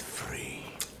get free.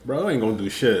 Bro, I ain't gonna do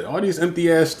shit. All these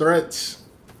empty ass threats.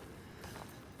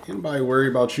 Anybody worry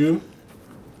about you?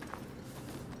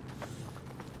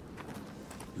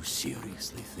 You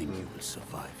seriously think you will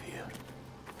survive here?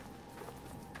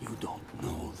 You don't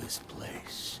know this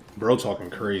place. Bro talking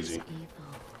crazy. Evil.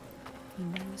 He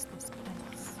knows this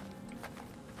place.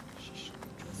 She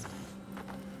shouldn't trust him.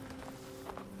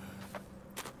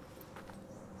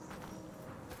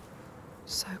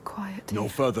 So quiet. No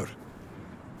further.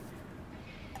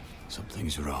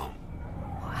 Something's wrong.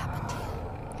 What happened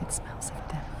here? It smells of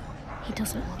death. He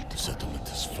doesn't want The to. settlement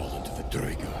has fallen to the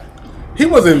Dragar. He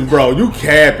wasn't, bro. You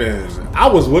capping. I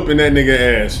was whipping that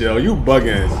nigga ass, yo. You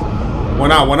bugging.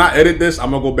 When I edit this,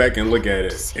 I'm gonna go back and look at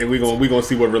it, and we gonna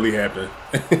see what really happened.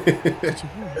 Did you hear it? Did you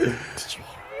hear it?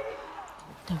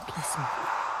 Don't listen.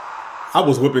 I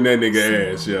was whipping that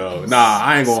nigga ass, yo. Nah,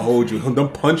 I ain't gonna hold you. Them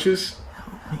punches,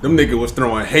 them nigga was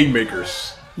throwing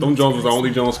haymakers. Them Jones was the only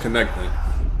Jones connecting.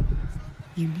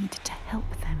 You need to help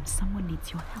them. Someone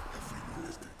needs your help.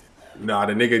 Nah,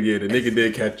 the nigga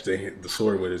did catch the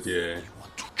sword with his, yeah.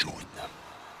 Want to join them?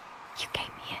 You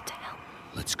came here to help.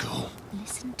 Let's go.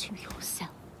 Listen to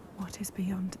yourself. What is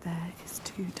beyond there is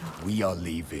too dark. We are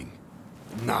leaving.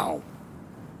 Now.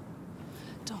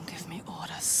 Don't give me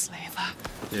orders, slaver.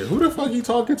 Yeah, who the fuck he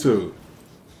talking to?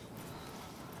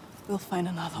 We'll find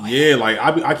another way. Yeah, like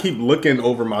I keep looking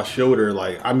over my shoulder,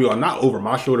 like I mean, not over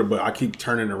my shoulder, but I keep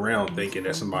turning around thinking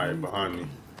there's somebody behind me.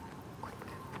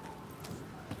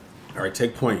 All right,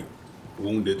 take point,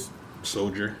 wounded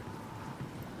soldier.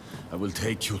 I will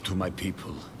take you to my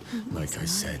people, like I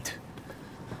said.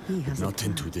 Not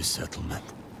into this settlement.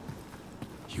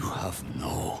 You have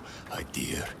no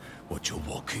idea what you're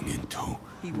walking into.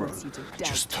 He wants you to die.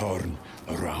 Just turn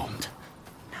around.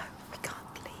 No, we can't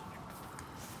leave.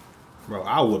 Bro,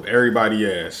 I'll whoop everybody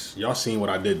ass. Y'all seen what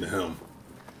I did to him.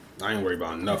 I ain't worried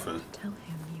about nothing. Tell him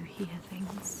you hear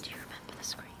things. Do you remember the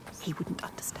screams? He wouldn't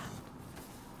understand.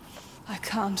 I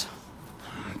can't.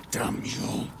 Damn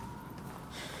you.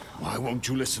 Why won't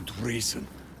you listen to reason?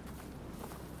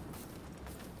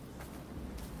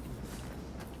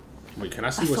 Wait, can I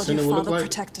see I what thought your Senua look father like?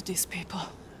 protected these people.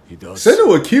 He does.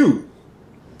 Senua cute.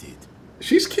 Did.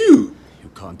 She's cute. You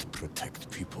can't protect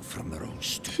people from their own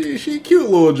stupid. She cute,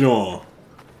 little John.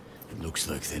 It looks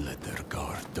like they let their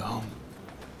guard down.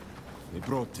 They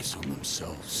brought this on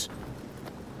themselves.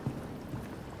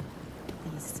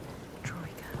 These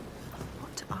Troika,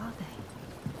 what are they?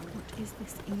 What is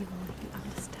this evil he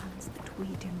understands that we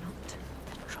do not? The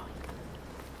Troika.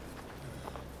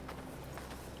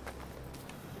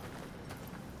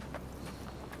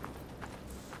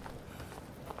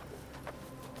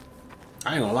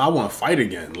 I ain't gonna lie, I want to fight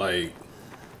again. Like,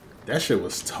 that shit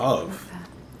was tough.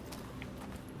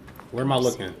 Where am I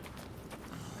looking?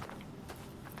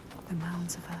 The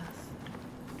mounds of earth.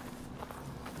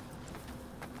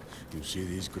 You see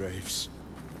these graves?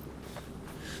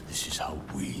 This is how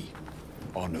we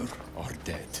honor our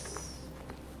dead.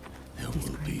 There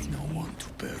will be no one to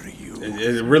bury you.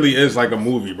 It really is like a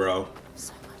movie, bro.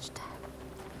 So much death.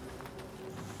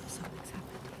 Something's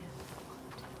happened here.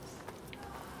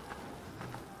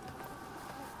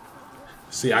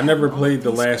 See, I never played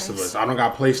The Last of Us. I don't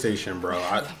got PlayStation, bro.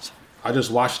 I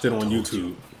just watched it on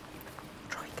YouTube.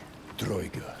 Troika.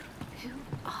 Droigar. Who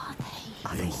are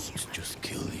they? They won't just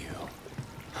kill you.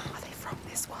 Are they from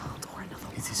this world or another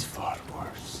world? It is far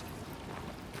worse.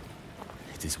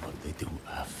 It is what they do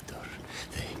after.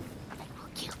 They will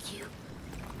kill you.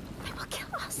 They will kill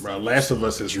us. Bro, Last of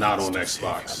Us is not on chance to save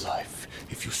Xbox. your life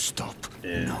if you stop.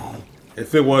 Yeah. No.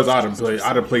 If it was, I'd have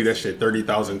played that shit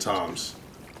 30,000 times.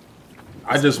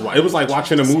 It was like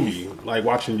watching a movie, like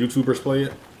watching YouTubers play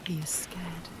it. He is scared.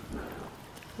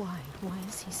 Why? Why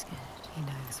is he scared? He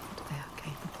knows what they are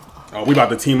capable of. Oh, we about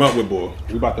to team up with Bull.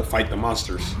 We about to fight the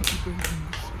monsters. Are you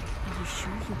sure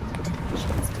you want to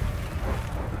chance to?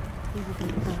 He will be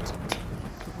important.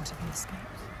 But what if he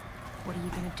escapes? What are you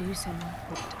going to do, Senua?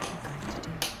 What are you going to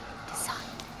do? Decide.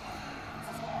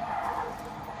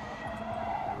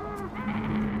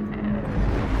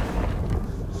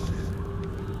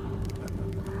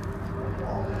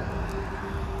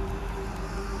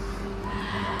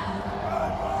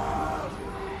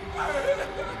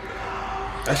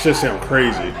 That shit sound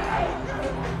crazy. What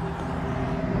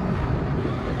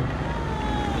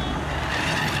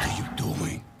are you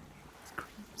doing?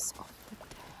 Screams of the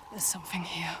dead. There's something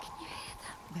here. here.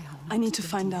 I need to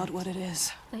find out what it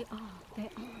is. They are. They're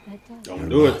dead. Don't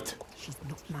do it. She's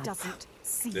not mad. Doesn't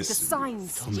see This- the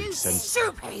signs. Don't make sense.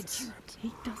 Stupid.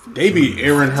 He doesn't. They be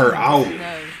airing her out.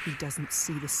 No. He doesn't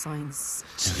see the signs.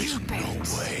 There's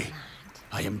no way.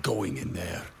 I am going in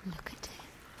there. Look at it.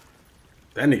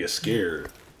 That nigga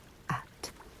scared.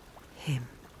 At him.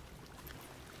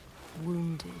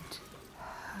 Wounded.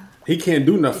 He can't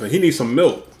do nothing. He needs some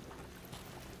milk.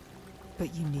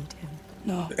 But you need him.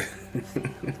 No,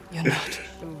 you're not.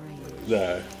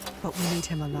 Nah. But we need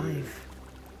him alive.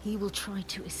 He will try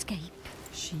to escape.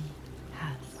 She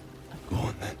has. Go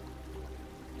on then.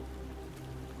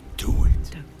 Do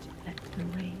it. Don't let the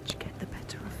rage get the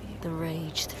better of you. The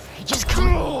rage is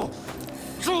coming.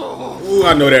 Ooh,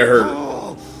 I know that hurt.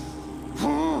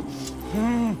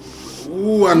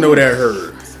 Ooh, I know that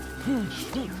hurt. You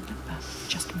remember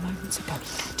just moments ago he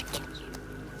tried to kill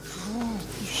you.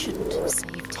 You shouldn't have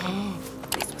saved him.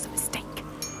 This was a mistake.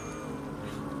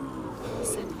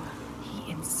 Senua,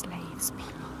 he enslaves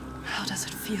people. How does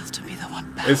it feel to be the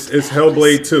one bound? It's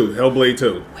Hellblade 2. Hellblade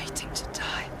 2. Waiting to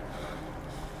die.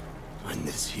 When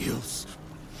this heals,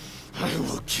 I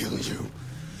will kill you.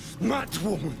 Mad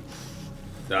woman.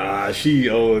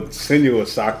 Senua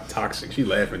is toxic. She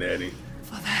laughing at him.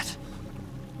 For that,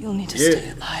 you'll need to Yeah. stay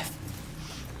alive.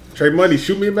 Trade money,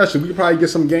 shoot me a message. We can probably get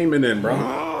some gaming in,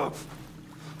 bro.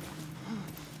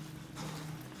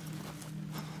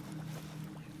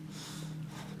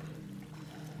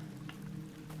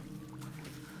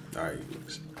 Alright.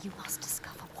 You must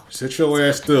discover what Sit your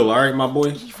ass still, alright, my boy?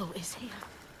 evil is here.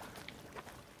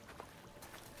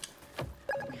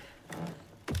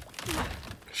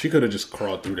 She could have just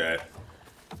crawled through that.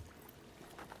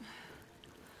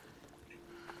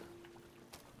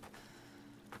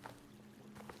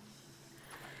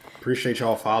 Appreciate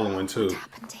y'all following too. What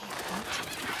happened here? What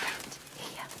happened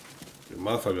here? The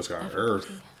motherfuckers got earth.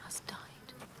 Everybody has died.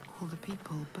 All the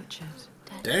people butchered.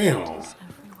 Dead Damn. bodies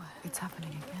everywhere. It's happening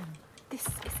again. This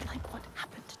is like what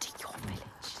happened to your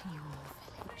village. To your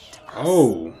village.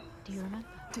 Oh. Do you remember?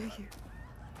 Do you?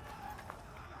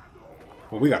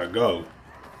 Well, we gotta go.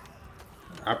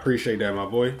 I appreciate that, my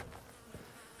boy.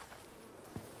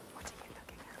 What are you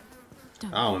looking at?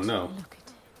 Don't I don't know. look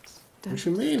at it. What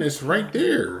you mean? It's right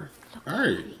there.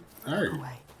 Alright. Alright.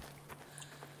 Away.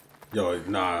 Yo,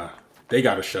 nah. They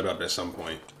gotta shut up at some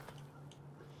point.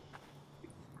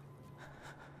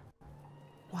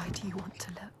 Why do you want to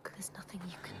look? There's nothing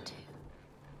you can do.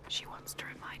 She wants to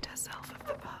remind herself of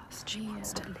the past. She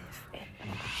wants to live in.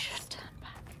 You should turn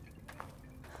back.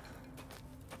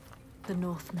 The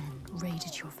Northmen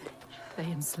raided your village. They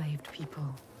enslaved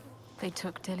people. They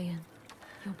took Dillion.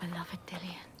 Your beloved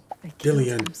Dillion. They killed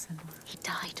Dillion. him, Senua. He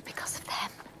died because of them.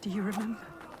 Do you remember?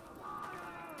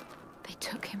 They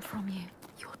took him from you.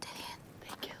 Your Dillion.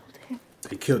 They killed him.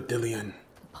 They killed Dillion.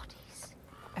 The bodies.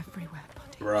 Everywhere,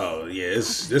 buddy. Bro, yeah,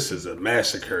 this is a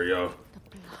massacre, yo.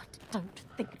 The blood. Don't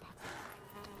think about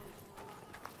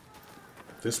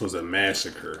it. This was a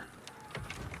massacre.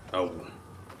 Oh.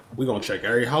 We gonna check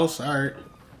every house? Alright.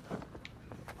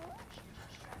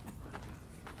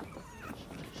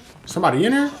 Somebody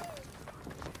in here?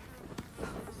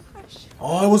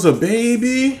 Oh, it was a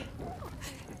baby?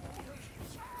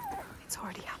 It's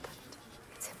already happened.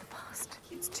 It's in the past.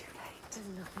 It's too late. There's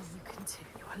nothing you can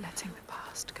do. You are letting the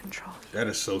past control you. That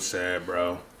is so sad,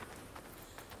 bro.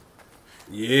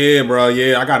 Yeah, bro,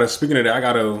 yeah. I gotta, speaking of that, I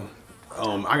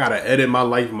gotta edit my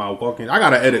life, my walking. I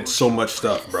gotta edit so much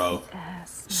stuff, bro.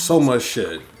 So much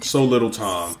shit. So little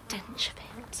time. Stench of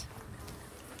it.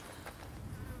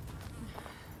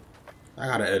 I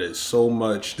gotta edit so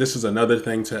much. This is another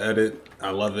thing to edit.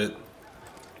 I love it.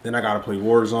 Then I gotta play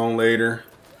Warzone later.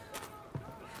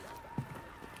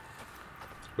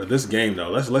 But this game though,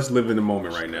 let's live in the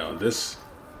moment right now. This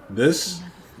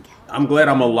I'm glad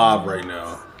I'm alive right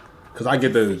now. Cause I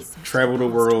get to travel the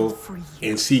world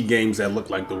and see games that look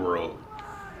like the world.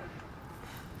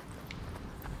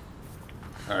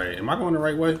 Alright, am I going the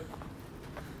right way?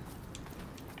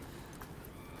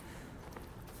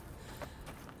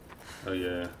 Oh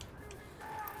yeah.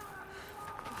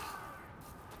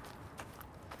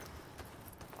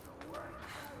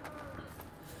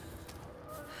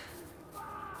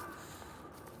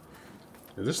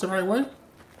 Is this the right way?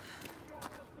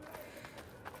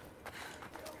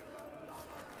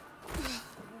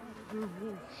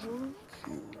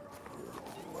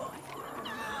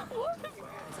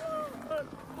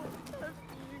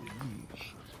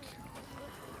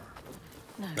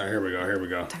 No. Here we go, here we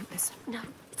go. Don't listen. No,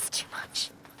 it's too much.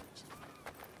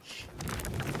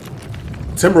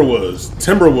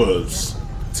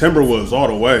 Timberwolves all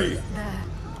the way. There.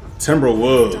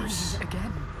 Timberwolves.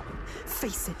 Again.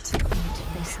 Face it. You need to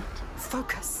face it.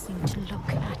 Focus. You need to look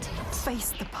at it. Face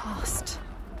the past.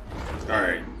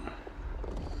 Alright.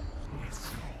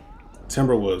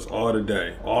 Timberwoods all the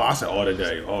day. Oh, I said all the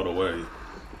day, all the way.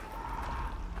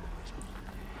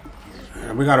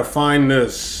 And we gotta find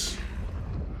this.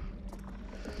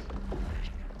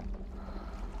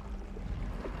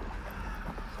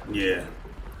 Yeah.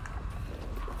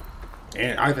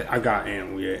 And I got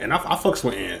Ant, yeah. And I fucks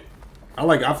with Ant. I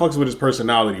fucks with his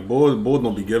personality. Bull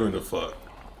don't be giving a fuck.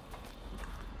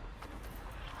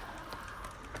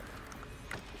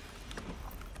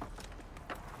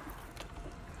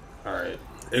 Alright.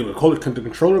 Hey, the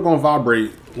controller gonna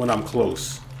vibrate when I'm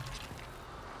close.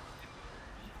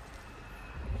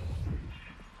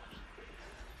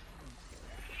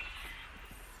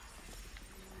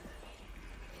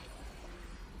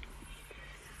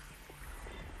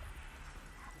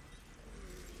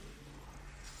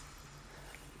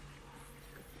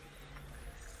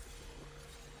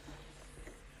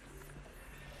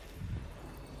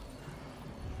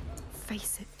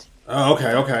 Face it. Oh,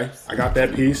 okay. I got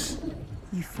that piece.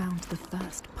 You found the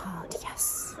first part,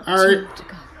 yes. Alright. To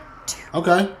go.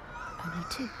 Okay. Only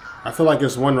two. I feel like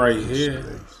it's one right here.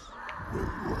 Space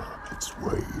will work its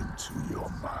way into your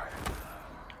mind.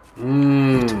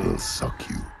 It will suck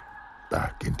you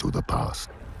back into the past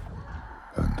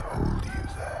and hold you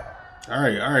there.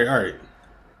 Alright.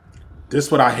 This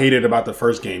is what I hated about the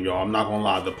first game, y'all. I'm not gonna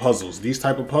lie. The puzzles. These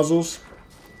type of puzzles,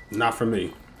 not for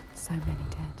me. So many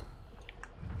dead.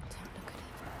 Don't look at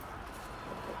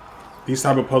it. These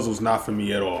type of puzzles, not for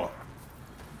me at all.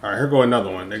 Alright, here go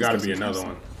another one. There gotta be another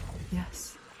one.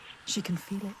 Yes. She can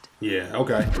feel it. Yeah,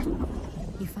 okay.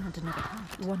 You found another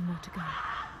part. One more to go.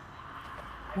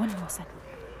 One more second.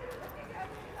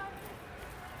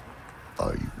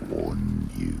 I warn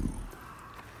you.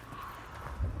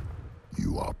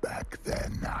 You are back there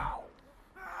now.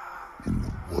 In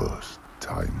the worst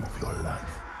time of your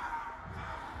life.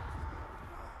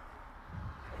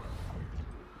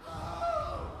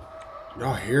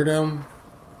 Y'all hear them?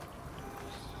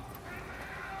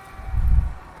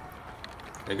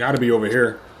 They gotta be over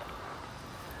here.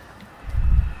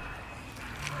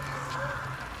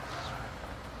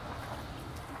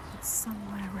 It's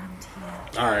somewhere around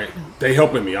here. Alright. They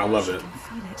helping me. I love it. She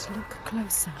can feel it. Look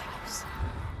closer.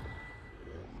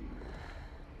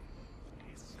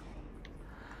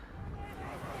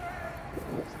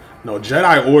 No,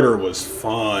 Jedi Order was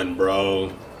fun,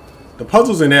 bro. The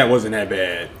puzzles in that wasn't that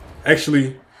bad.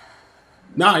 Actually,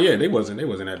 nah, yeah, they wasn't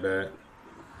that bad.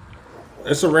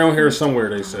 It's around here somewhere,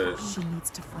 they said. She needs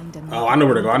to find a Oh, I know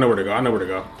where to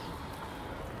go.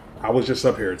 I was just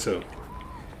up here, too.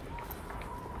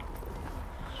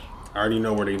 I already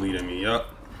know where they leading me.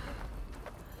 Yup.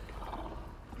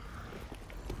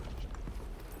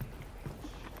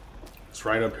 It's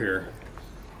right up here.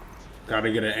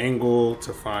 Gotta get an angle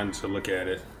to look at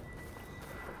it.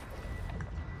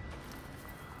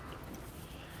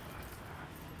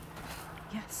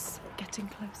 Yes, getting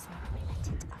closer.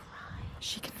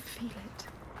 She can feel it.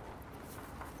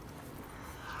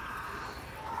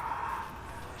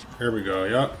 Here we go,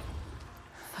 yup.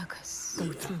 Focus.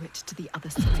 Go through it to the other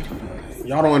side.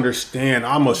 Y'all don't understand.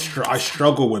 I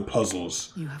struggle with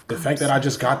puzzles. You have The come fact that I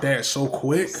just got that so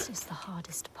quick. This is the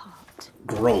hardest part.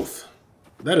 Growth.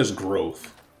 That is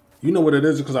growth. You know what it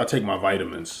is because I take my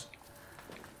vitamins.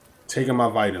 Taking my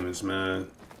vitamins, man.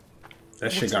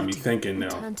 That shit got me thinking now.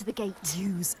 Turn to the gate.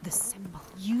 Use the symbol.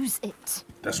 Use it.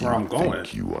 That's where I'm going.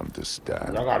 Think you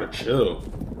understand. Y'all gotta chill.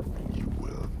 You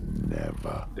will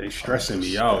never. They stressing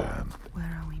me out. understand. Where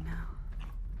are we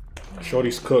now?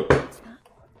 Shorty's cooked.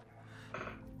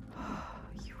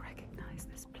 You recognize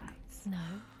this place? No.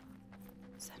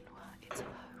 Senua, it's home.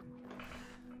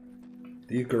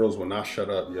 These girls will not shut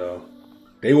up, yo.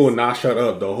 They will not shut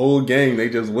up. The whole game, they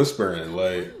just whispering.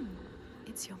 Like,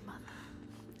 It's your mother.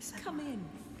 Senua. Come in.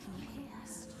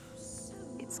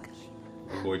 It's good.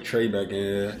 my boy Trey back in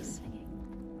here.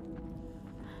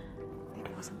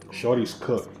 It wasn't all Shorty's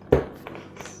cooked.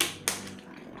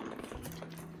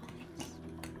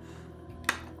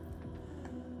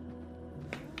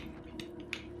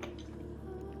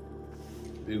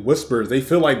 The whispers, they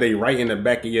feel like they right in the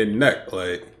back of your neck.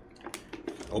 Like,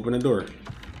 open the door.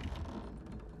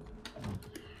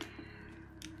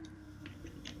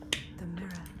 the mirror,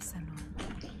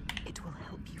 Senua. It will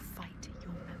help you fight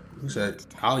your memory. He said,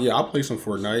 I'll play some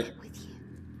Fortnite.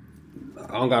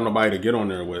 I don't got nobody to get on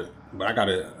there with, but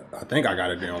I think I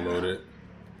got it downloaded.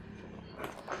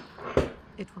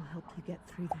 It will help you get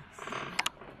through this.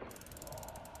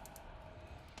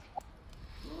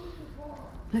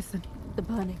 Listen, The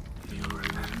burning.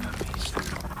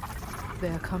 They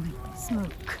are coming.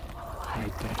 Smoke.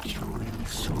 I bet you in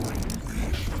sword.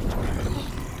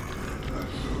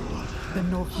 The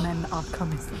Northmen are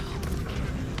coming.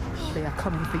 They are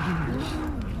coming for you.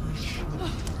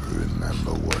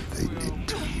 Remember what they did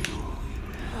to you.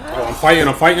 Oh, I'm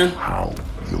fighting. How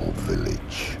your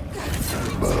village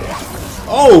burned.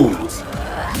 Oh!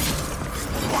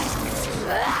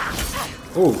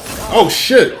 Oh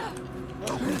shit!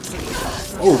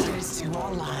 Oh.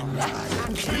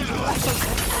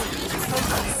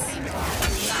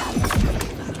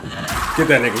 Get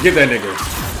that nigga.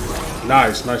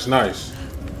 Nice.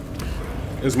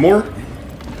 There's more?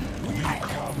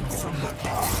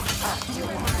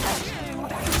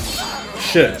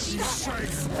 Shit.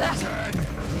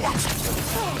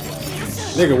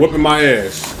 Nigga whipping my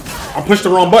ass. I pushed the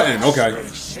wrong button. Okay.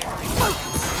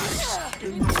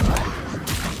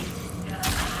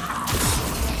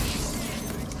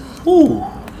 Whew.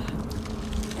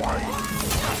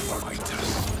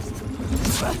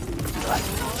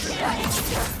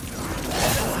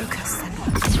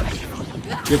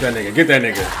 Get that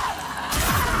nigga.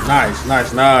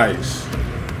 Nice.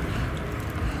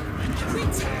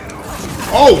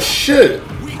 Oh shit!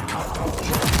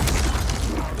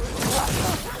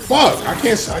 Fuck! I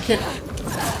can't.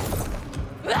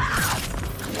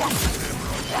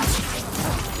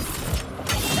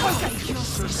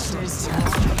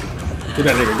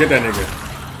 Get that nigga.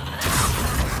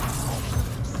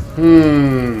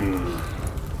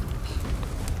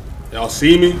 Y'all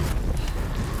see me?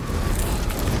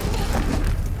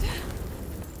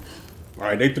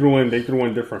 Alright, they threw in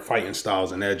different fighting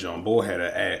styles in that jump. Bull had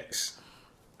an axe.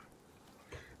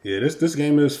 Yeah, this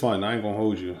game is fun. I ain't gonna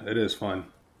hold you. It is fun.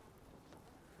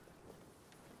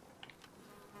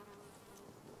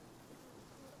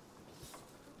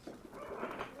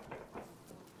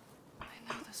 I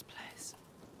know this place.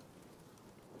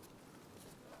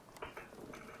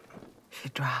 She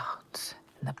drowns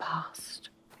in the past.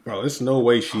 Bro, there's no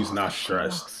way she's not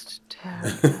stressed.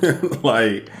 Lost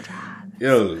Like,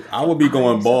 yo, I would be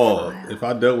going bald if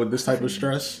I dealt with this type of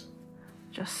stress.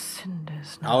 Just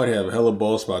cinders. I would have hella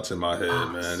bald spots in my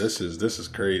head, man. This is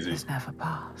crazy. It's never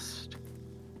passed.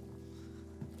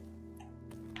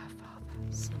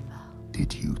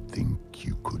 Did you think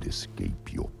you could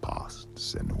escape your past,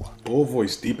 Senua? Bull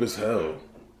voice deep as hell.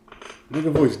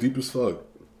 Nigga voice deep as fuck.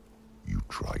 You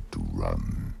tried to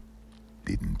run,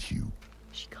 didn't you?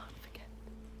 She can't forget.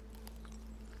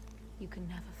 You can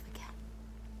never forget.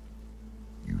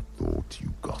 You thought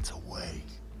you got away.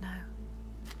 No,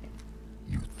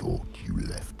 You thought you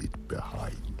left it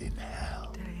behind in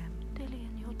hell.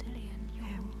 Dillion, you're Dillion.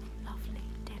 You're lovely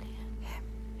Dillion.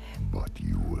 But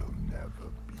you will never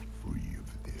be free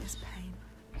of this. Pain.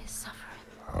 His suffering.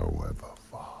 However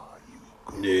far you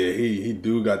go, Yeah, he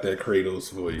do got that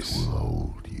Kratos voice. will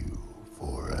hold you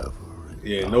forever.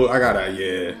 Yeah, no, I got that.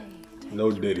 Yeah,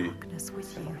 no Diddy. darkness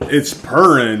with you. It's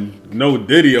purring. No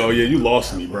Diddy. Oh yeah, you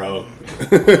lost me, bro.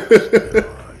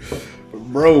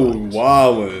 Bro,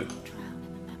 wildin'.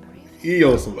 He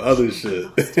on some other shit.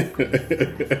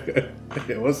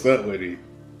 What's up with him?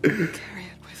 Carry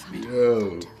it with me.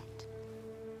 Yo.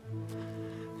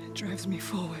 It drives me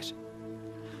forward.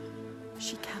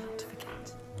 She cannot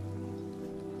forget.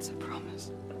 It's a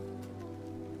promise.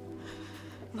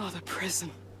 Not a prison.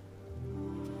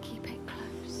 Keep it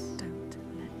close. Don't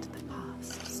let the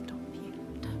past stop you.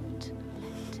 Don't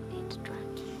let it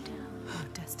drag you down. Your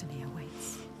destiny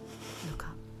awaits. Look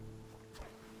up.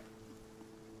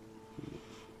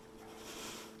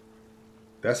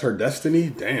 That's her destiny?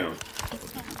 Damn.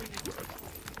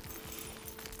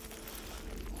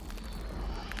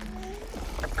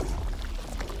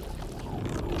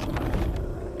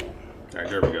 Alright,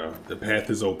 there we go. The path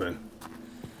is open.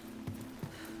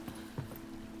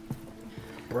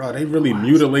 Bro, they really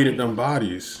mutilated them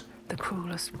bodies. The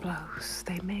cruelest blows,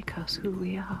 they make us who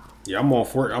we are. Yeah, I'm on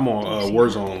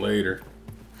Warzone later.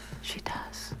 She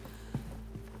does.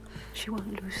 She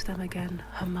won't lose them again.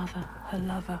 Her mother, her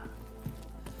lover.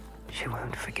 She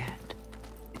won't forget.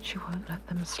 She won't let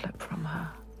them slip from her.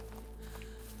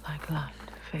 Like light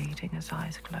fading as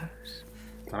eyes close.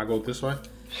 Can I go this way?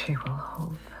 She will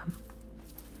hold them.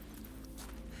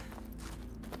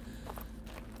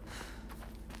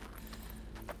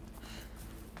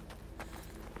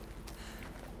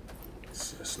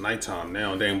 It's nighttime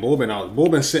now. Dang, Bull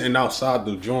been sitting outside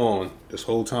the joint this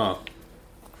whole time.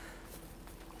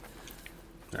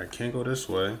 I can't go this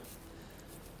way.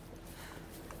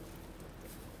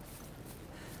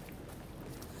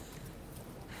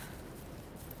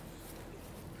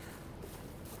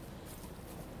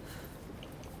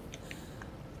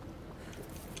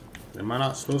 Am I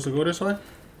not supposed to go this way?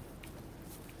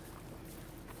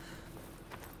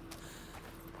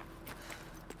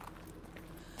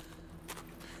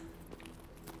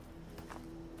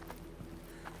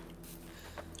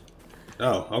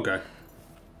 Oh, okay.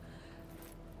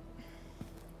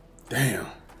 Damn.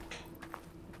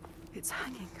 It's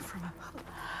hanging from above.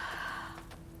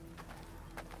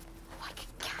 Like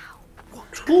a cow.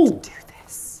 What Ooh. could do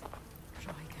this?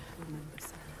 Saga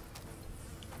remembers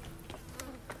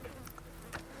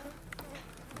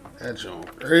her. That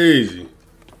joint crazy.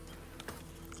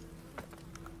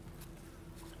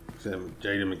 Jada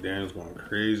McDaniel's going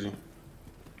crazy.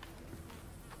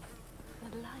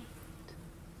 The light.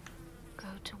 Go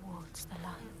towards the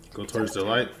light. Go towards the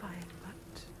light. Terrified,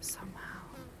 but somehow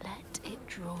Let it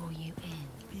draw you in.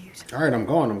 beautiful. All right, I'm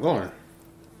going. I'm going.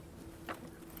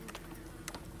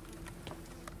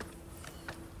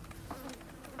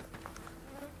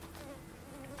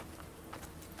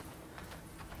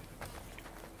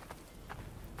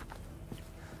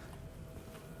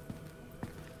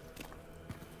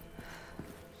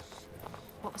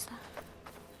 What was that?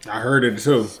 I heard it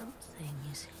too. Something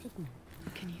is hidden.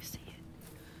 Can you see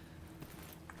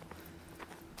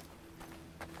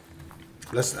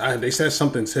it? They said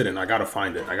something's hidden. I gotta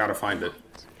find it. I gotta find it.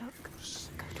 Look, go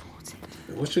towards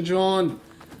it. What's your John?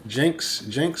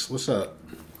 Jenks? What's up?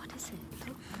 What is it?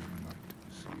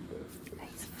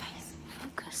 Face, face.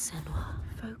 Focus, Senua.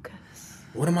 Focus.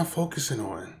 What am I focusing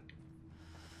on?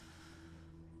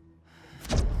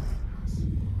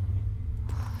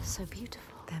 So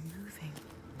beautiful. They're moving.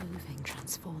 Moving,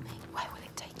 transforming. Where will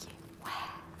it take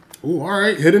you? Ooh, all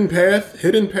right. Hidden path.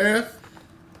 Hidden path.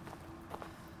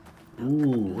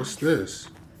 Ooh, what's this?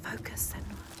 Focus,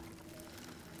 Senua.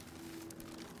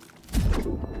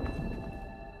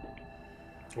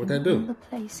 What'd that In all do? the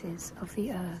places of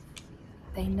the earth,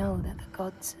 they know that the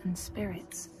gods and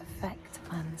spirits affect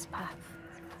man's path.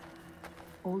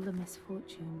 All the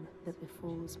misfortune that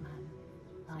befalls man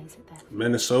lies at their feet.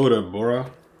 Minnesota, bro.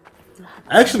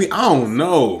 Actually, I don't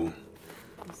know.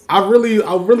 I really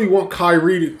want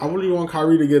Kyrie. I really want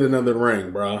Kyrie to get another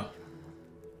ring, bro. And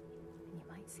you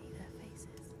might see their faces.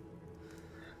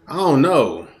 I don't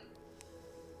know.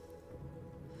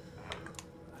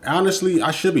 Honestly,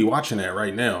 I should be watching that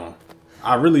right now.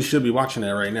 I really should be watching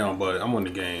that right now, but I'm on the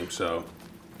game, so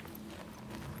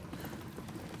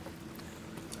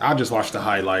I'll just watch the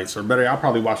highlights, or better, I'll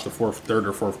probably watch the third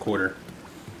or fourth quarter.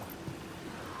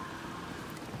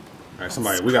 All right,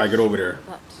 somebody, we gotta get over there.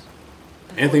 But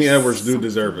Anthony Edwards do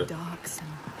deserve it. Dark, Senua.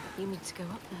 you need to go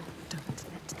up there. Don't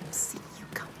let them see you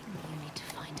coming. You need to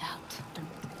find out. Don't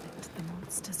let the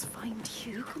monsters find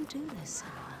You you. can do this,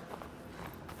 Senua.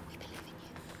 We believe in you.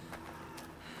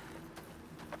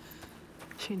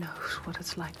 She knows what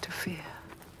it's like to fear.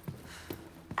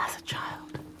 As a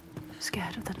child,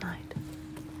 scared of the night,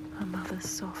 her mother's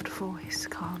soft voice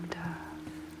calmed her.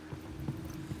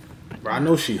 Bro, I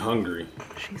know she hungry.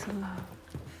 She's alone.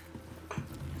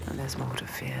 And there's more to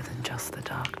fear than just the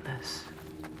darkness.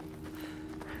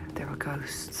 There are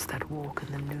ghosts that walk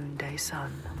in the noonday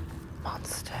sun.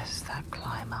 Monsters that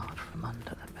climb out from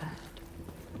under the bed.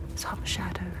 Some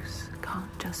shadows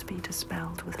can't just be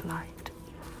dispelled with light.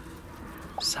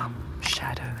 Some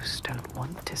shadows don't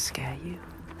want to scare you.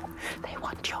 They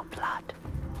want your blood.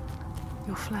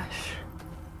 Your flesh.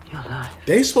 Your life.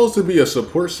 They supposed to be a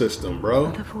support system,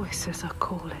 bro. The voices are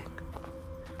calling.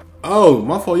 Oh,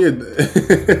 my fault, yeah.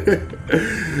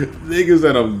 Niggas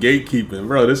that I'm gatekeeping.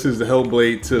 Bro, this is the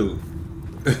Hellblade 2.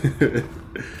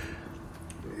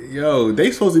 Yo,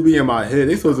 they supposed to be in my head.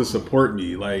 They supposed to support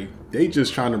me. Like, they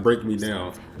just trying to break me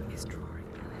down. Is drawing.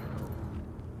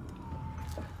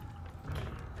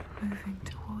 Moving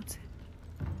towards it.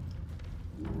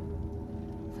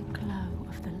 The glow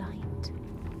of the light.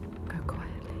 Go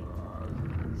quietly.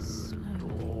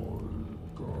 Slowly.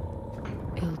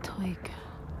 Il Toiga.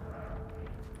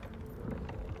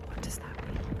 What does that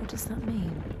mean? What does that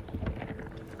mean?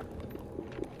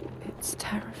 It's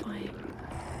terrifying.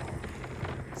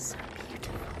 So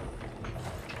beautiful.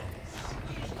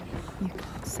 You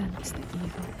can sense the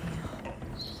evil here.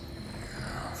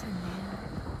 So near.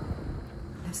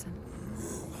 Listen.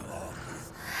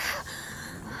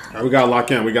 All right, we gotta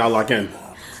lock in. We gotta lock in.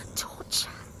 Torture.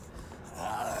 They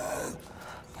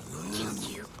will kill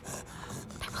you.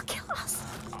 They will kill us.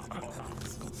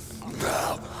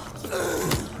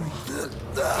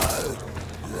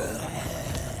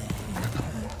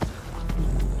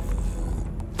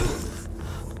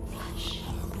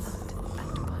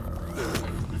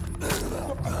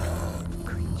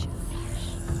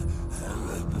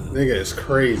 Nigga is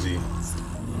crazy.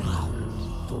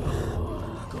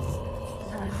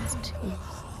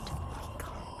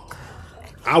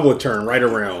 I would turn right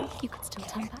around. You could still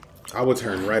turn back. I would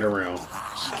turn right around.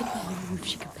 She can barely move.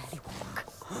 She can barely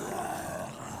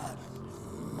walk.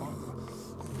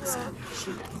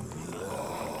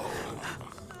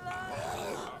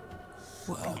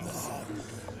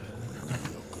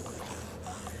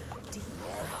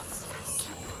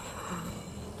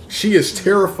 She is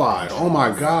terrified. Oh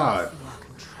my god.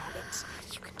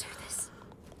 You can do this.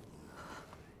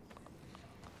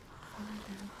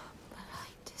 The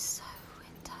light is so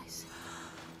enticing.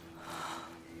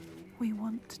 We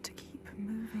want to keep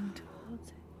moving towards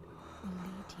it. We'll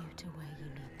lead you to where you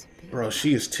need to be. Bro,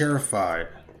 she is terrified.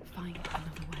 Find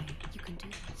another way. You can do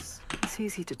this. It's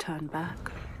easy to turn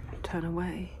back, turn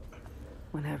away,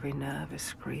 when every nerve is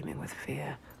screaming with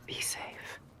fear. Be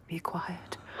safe, be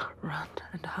quiet, run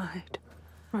and hide,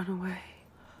 run away.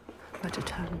 But to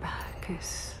turn back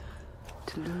is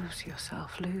to lose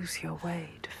yourself, lose your way,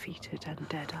 defeated and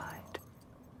dead-eyed.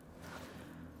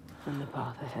 And the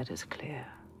path ahead is clear,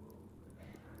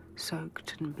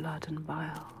 soaked in blood and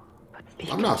bile, but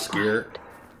I'm not scared.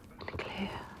 And clear.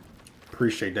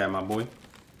 Appreciate that, my boy.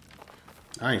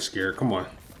 I ain't scared. Come on.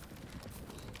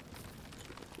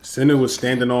 Senua was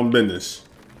standing on business.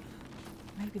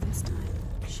 Maybe this time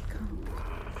she can't.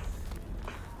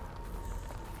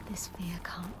 This fear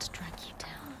can't drag you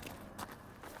down.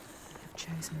 You have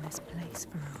chosen this place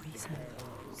for a reason.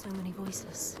 So many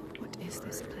voices. What is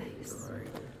this place?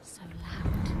 So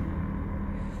loud.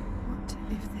 What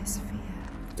if this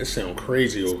fear It sounds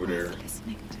crazy over there. worth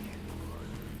listening to?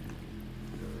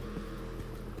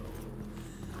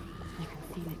 You can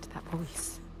feel it, that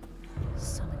voice.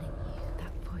 Summoning you.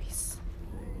 That voice.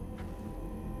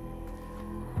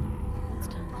 It's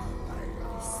done.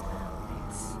 The smell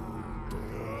is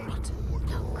rotten.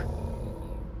 Look.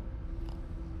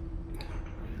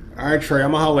 Alright, Trey,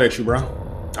 I'm gonna holler at you, bro.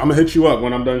 I'm gonna hit you up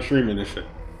when I'm done streaming this shit.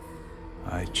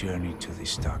 I journey to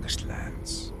these darkest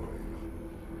lands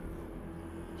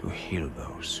to heal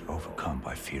those overcome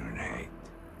by fear and hate.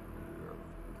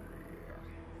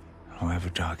 However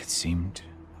dark it seemed,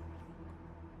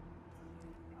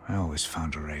 I always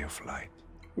found a ray of light.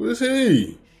 Who is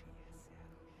he?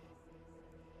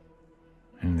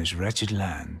 In this wretched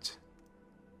land,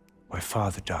 by far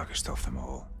the darkest of them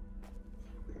all,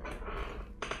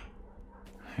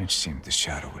 it seemed the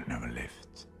shadow would never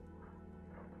lift.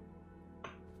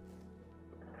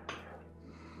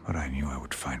 But I knew I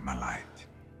would find my light.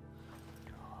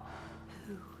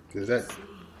 Is that?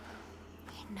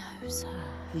 He knows her.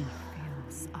 He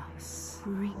feels us.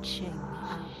 Reaching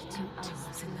out to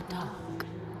us in the dark.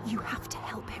 You have to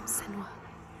help him, Senua.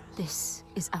 This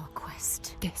is our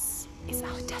quest. This is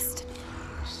our destiny.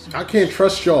 I can't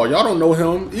trust y'all. Y'all don't know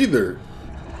him either.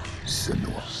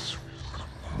 Senua,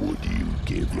 would you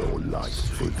give your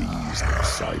life for these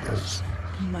outsiders?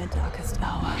 In my darkest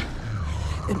hour,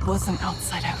 it was an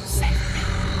outsider who saved me.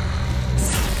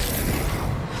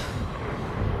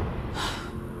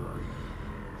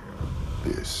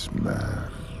 This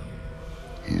man,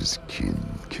 his kin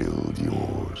killed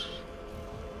yours.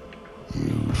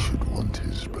 You should want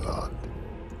his blood,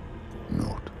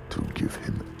 not to give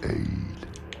him aid.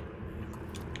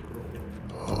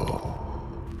 Oh,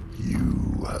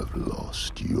 you have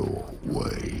lost your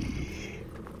way.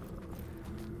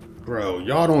 Bro,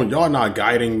 y'all not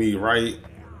guiding me, right?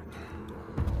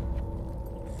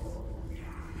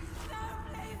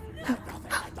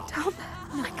 Down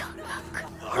there. I can't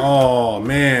look. Oh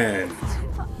man.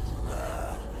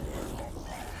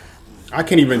 I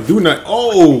can't even do nothing.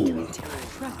 Oh!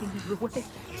 Dragging you away.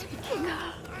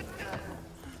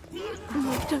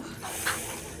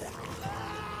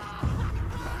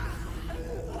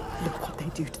 Look what they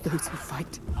do to those who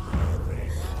fight. They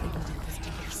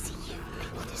see you. They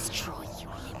will destroy you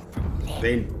from there.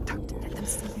 They Don't let them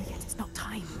see you yet. It's not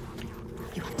time.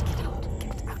 You have to get out.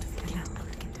 Get out of here. Get out.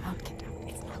 Get out. Get out.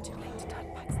 It's not too late to turn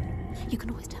back. You can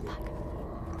always turn back.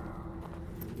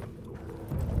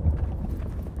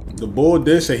 The bull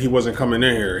did say he wasn't coming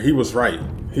in here. He was right.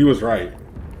 He was right.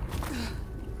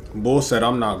 Bull said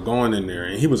I'm not going in there,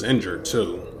 and he was injured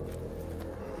too.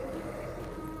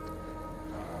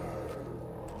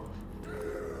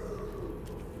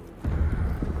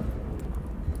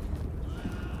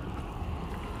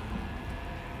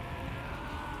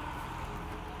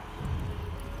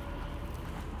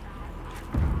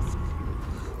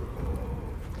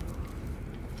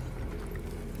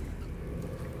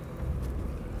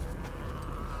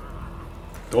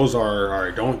 Those are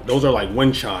alright. Don't. Those are like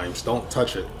wind chimes. Don't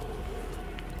touch it.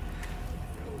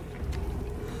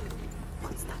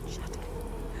 What's that shadow?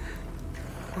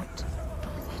 What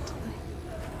was it?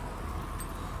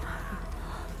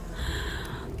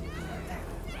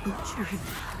 Butchering.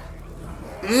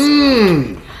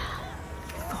 Mmm.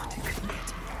 Thought it couldn't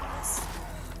get any worse.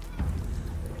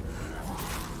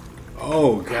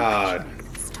 Oh God.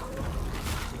 Stop.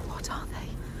 What are they?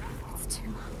 It's too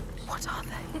much. What are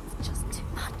they? It's just too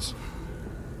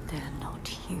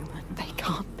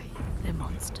can't be. They're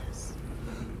monsters.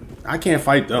 I can't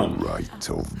fight them. Right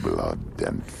of blood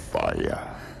and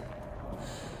fire.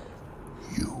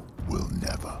 You will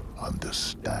never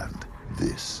understand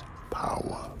this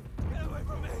power.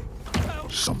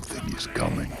 Something is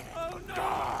coming.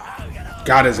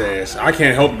 Got his ass. I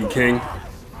can't help you, King.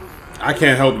 I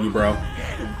can't help you, bro.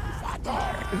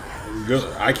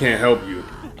 I can't help you.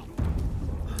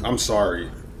 I'm sorry.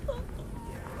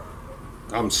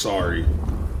 I'm sorry.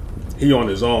 He on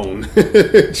his own.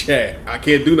 Chat. I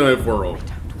can't do nothing for him. I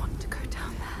don't want to go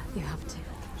down there. You have to.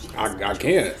 I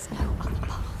can't. There's no other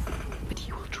path. But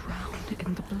you will drown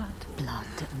in the blood. Blood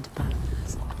and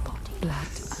bones. A body. Blood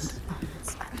and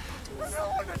bones and bodies. I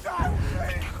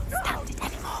can't stand it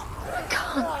anymore. I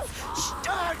can't. Shh,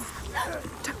 don't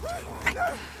make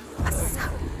a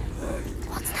sound.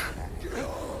 What's that? No,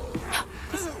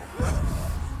 listen.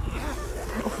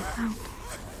 They're all around.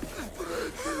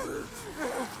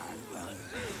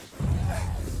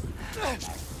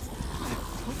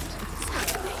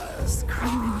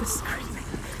 Screaming, the screaming.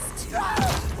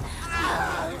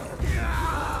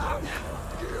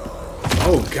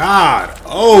 Oh God!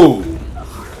 Oh!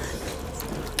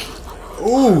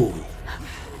 Ooh!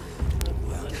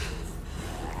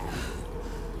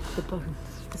 The bones,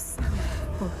 the sound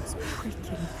of bones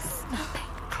breaking, snapping.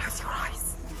 Close your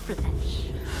eyes.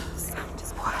 Flesh. The sound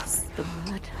is worse than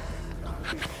murder.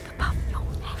 Happening above your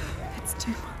head. It's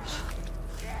too much.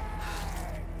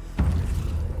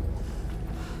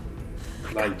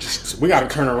 Like, just, we gotta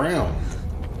turn around.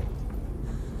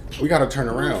 We gotta turn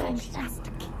around. Just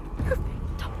keep moving.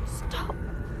 Don't stop.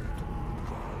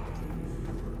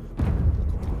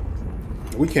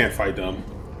 We can't fight them.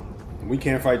 We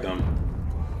can't fight them.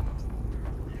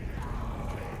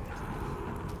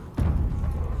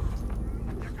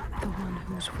 The one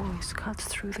whose voice cuts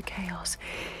through the chaos.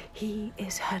 He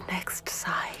is her next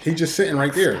sight. He's just sitting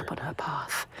right there. Step on her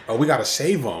path. Oh, we gotta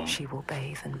save him. She will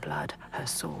bathe in blood, her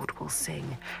sword will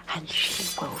sing, and she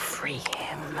will free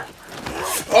him.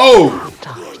 Oh!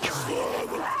 Die trying.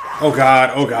 Oh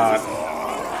God! Oh God!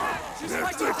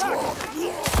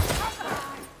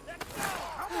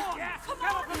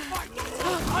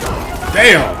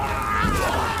 Damn!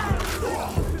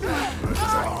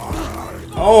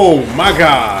 Oh my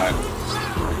God!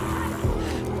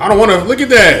 I don't want to look at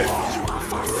that.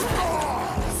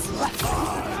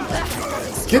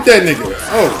 Get that nigga!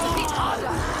 Oh,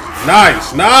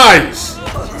 nice, nice.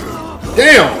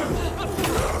 Damn!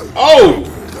 Oh!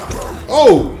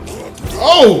 Oh!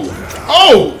 Oh!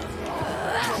 Oh!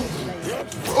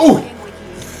 Oh!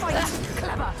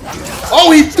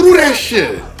 Oh! He threw that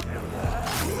shit!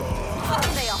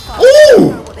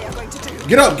 Ooh!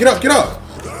 Get up! Get up! Get up!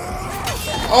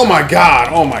 Oh my God!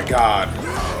 Oh my God!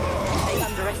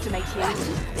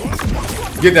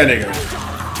 Get that nigga!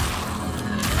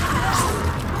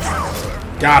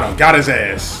 Got him! Got his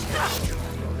ass!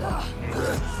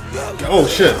 Oh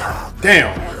shit!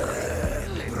 Damn!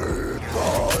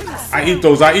 I eat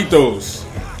those! I eat those!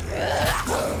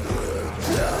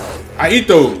 I eat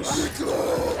those!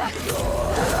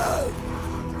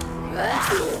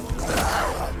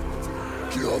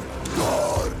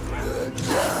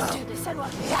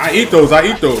 I eat those! I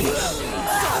eat those!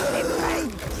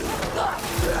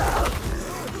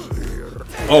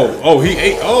 Oh! Oh! He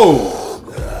ate! Oh!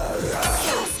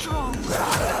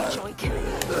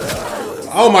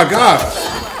 Oh my God!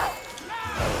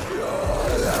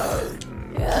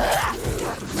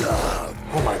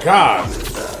 Oh my God!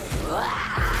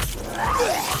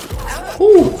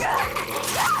 Ooh!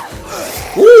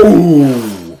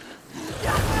 Ooh!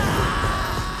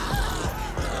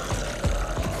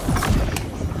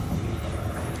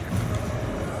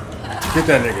 Get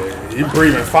that nigga. He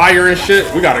breathing fire and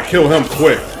shit. We gotta kill him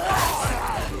quick.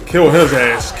 Kill his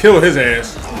ass. Kill his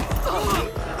ass.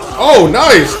 Oh,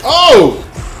 nice. Oh!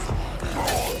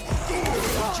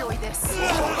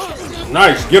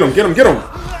 Nice. Get him. Get him. Get him.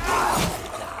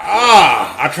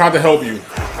 Ah! I tried to help you.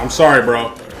 I'm sorry,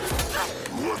 bro.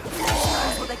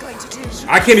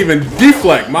 I can't even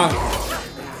deflect.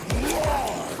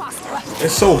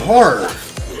 It's so hard.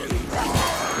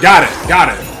 Got it. Got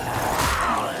it.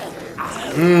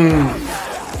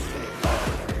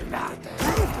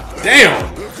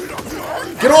 Damn.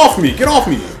 Get off me. Get off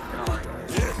me.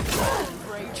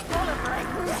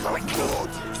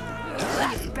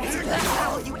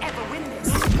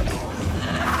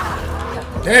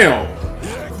 Damn.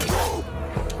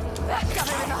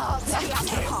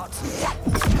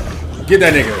 Get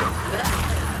that nigga.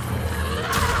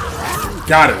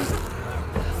 Got him.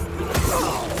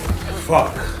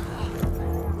 Fuck.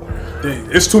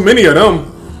 It's too many of them.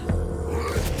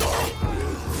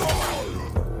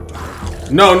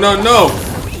 No, no, no.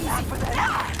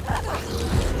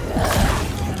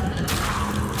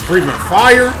 Breathing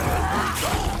fire.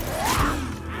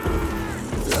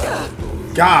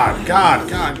 God, God,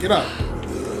 God, get up.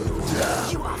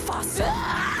 You are faster.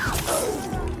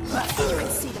 You can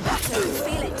see the battle and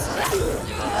feel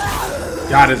it.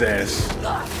 Got his ass.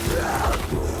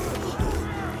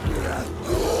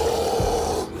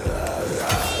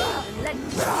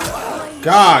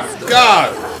 God,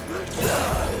 God.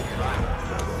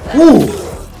 Woo.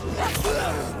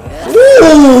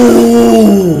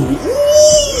 Ooh.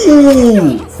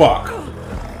 Ooh. Fuck.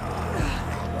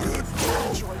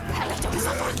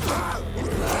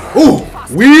 Ooh.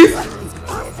 Weave.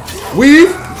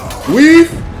 Weave. Weave.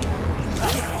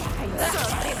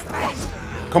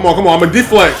 Come on, come on. I'm a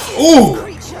deflect. Ooh.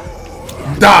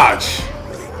 Dodge.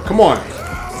 Come on.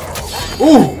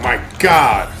 Ooh, my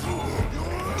God.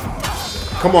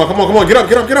 Come on, come on, come on. Get up,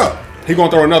 get up, get up. He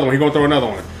gonna throw another one. He gonna throw another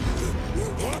one.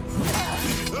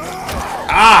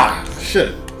 Ah,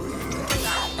 shit.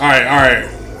 Alright, alright.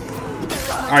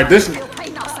 Alright, this...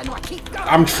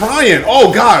 I'm trying.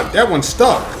 Oh, God. That one's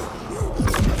stuck.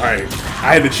 Alright.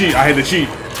 I had to cheat. I had to cheat.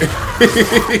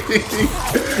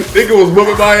 Nigga was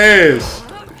whooping my ass.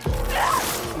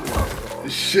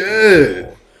 Shit.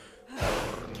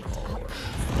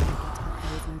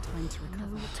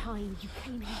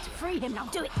 Free him now,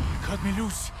 do it! Cut me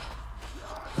loose.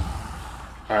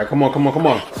 Alright, come on, come on, come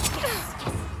on.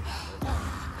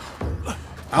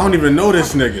 I don't even know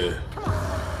this nigga.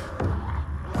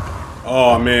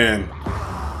 Oh, man.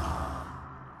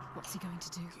 What's he going to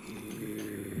do?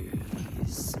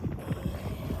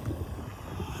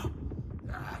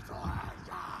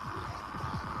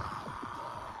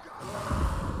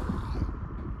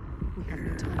 We have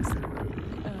no time,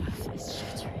 Senua. The earth is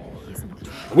shattering. He is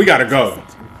not. We gotta go.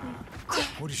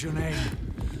 What is your name?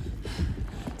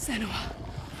 Senua.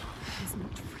 He's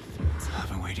not free. I've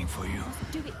been waiting for you.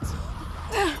 Do it.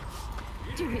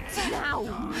 Do it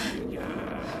now.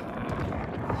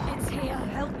 It's here.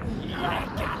 Help me.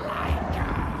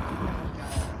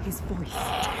 His voice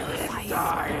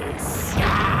terrifies.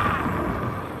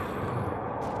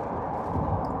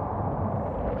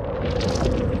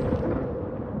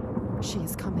 She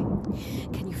is coming.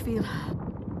 Can you feel her?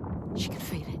 She can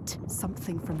feel it.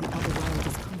 Something from the other world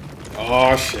is coming.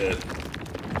 Oh, shit.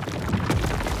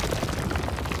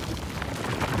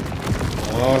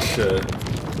 Oh, shit.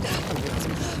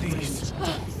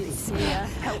 It's here.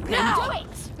 Help him. Now. Do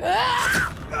it.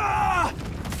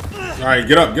 Alright,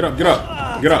 get up, get up, get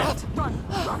up. Get up. Run.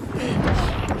 Run.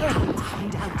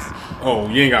 Find out. Oh,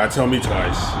 you ain't gotta tell me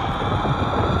twice.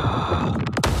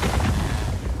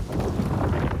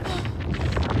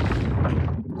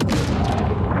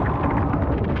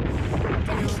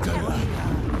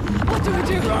 What do we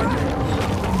do? Run!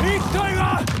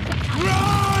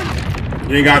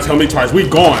 You ain't gotta tell me twice. We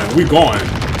going. We going.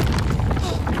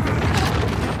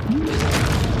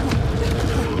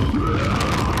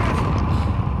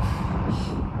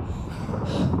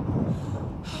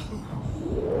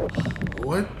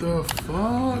 What the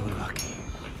fuck?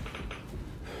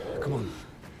 Come on.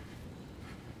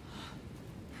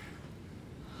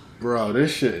 Bro,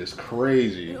 this shit is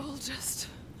crazy. It all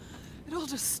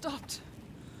just stopped.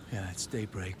 Yeah, it's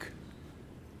daybreak.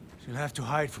 She'll have to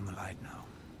hide from the light now.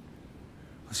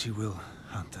 But she will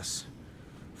hunt us.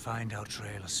 Find our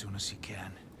trail as soon as he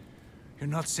can. You're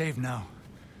not safe now.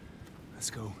 Let's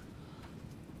go.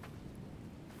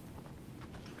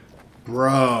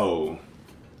 Bro.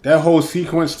 That whole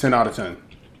sequence, 10 out of 10.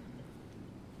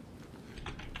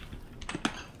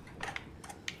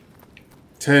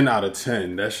 10 out of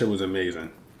 10. That shit was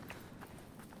amazing.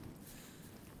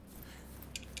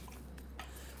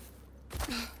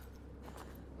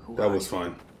 That was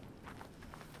fun.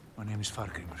 My name is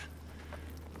Fargrimur.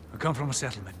 I come from a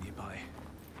settlement nearby.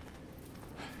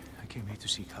 I came here to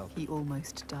seek help. He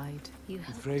almost died. You The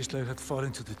helped. Freyslaug had fallen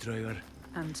into the Draugar.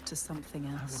 And to something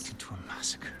I else. walked into a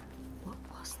massacre. What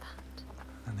was that?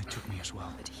 And they took me as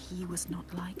well. But he was not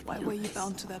like Why the were you others.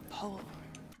 bound to that pole?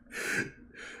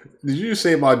 Did you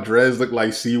say my dreads look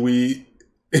like seaweed?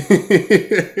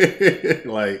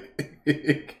 Like,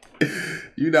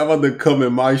 you not about to come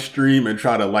in my stream and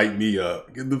try to light me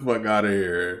up. Get the fuck out of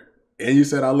here. And you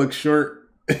said I look short?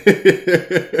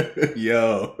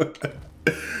 Yo.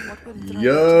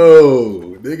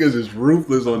 Yo. Niggas is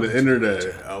ruthless on the internet.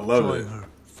 I love it. Her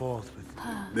forth with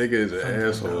Nigga is an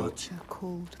asshole. Nature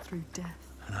called through death.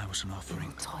 and I was an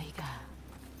offering. Tiger.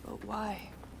 But why?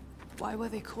 Why were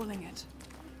they calling it?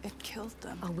 It killed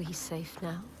them. Are we safe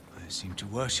now? I seem to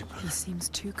worship He her. seems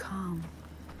too calm.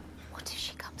 What if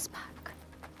she comes back?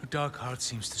 Her dark heart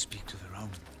seems to speak to their own.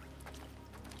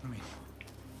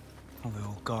 All the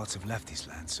old gods have left this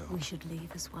land, so... We should leave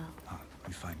as well.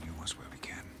 we find new ones where we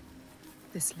can.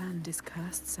 This land is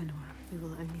cursed, Senua. We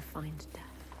will only find death.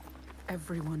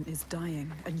 Everyone is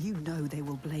dying, and you know they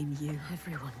will blame you.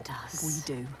 Everyone does.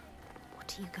 We do.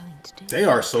 What are you going to do? They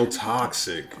are so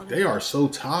toxic. They are so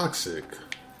toxic.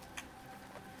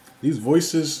 These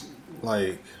voices,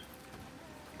 like...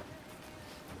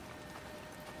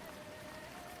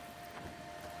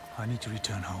 I need to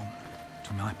return home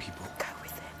to my people. Go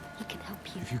with him. He can help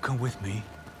you. If you come with me,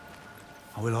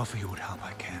 I will offer you what help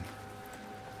I can.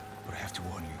 But I have to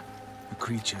warn you, the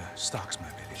creature stalks my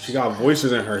village. She got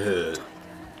voices in her head.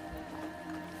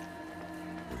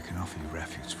 We can offer you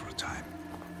refuge for a time,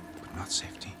 but not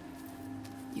safety.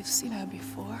 You've seen her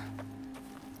before.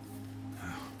 No.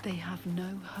 They have no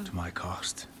hope. To my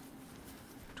cost.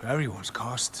 To everyone's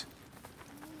cost.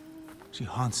 She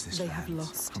haunts this They land have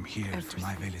lost from here to everything.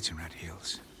 my village in Red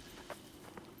Hills.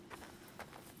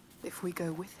 If we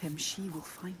go with him, she will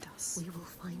find us. We will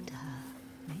find her.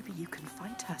 Maybe you can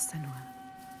fight her, Senua.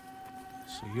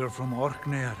 So you're from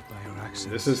Orkneyar by your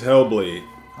accent. This is Hellblade.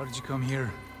 How did you come here?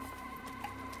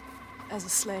 As a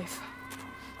slave.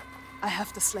 I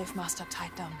have the slave master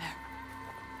tied down there.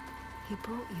 He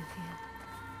brought you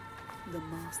here. The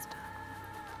master.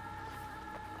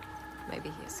 Maybe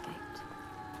he escaped.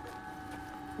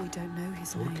 We don't know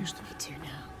his name. We do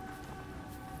now.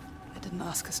 I didn't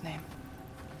ask his name.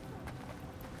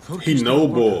 He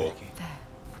noble. There.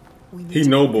 We need He to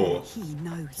go noble. there. He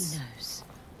knows. He knows.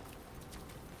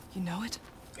 You know it?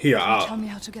 He Can you out. tell me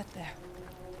how to get there?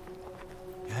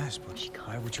 Yes, but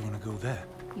why would you want to go there?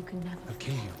 You can never They'll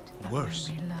kill you. That Worse.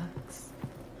 memory lurks.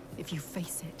 If you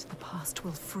face it, the past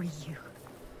will free you.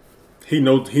 He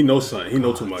knows something. He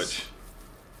know too much.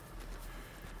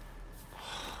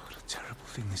 What a terrible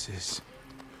thing this is.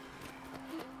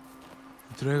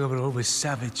 The Draga were always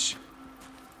savage.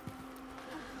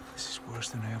 This is worse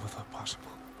than I ever thought possible.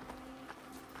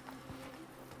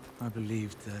 I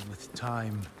believed that with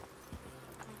time,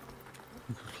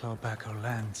 we could claw back our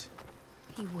land.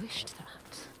 He wished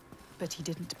that. But he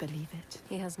didn't believe it.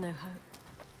 He has no hope.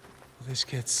 Well, this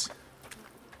gets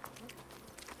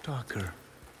darker,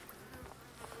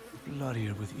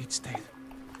 bloodier with each day.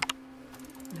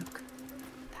 Look,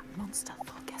 that monster,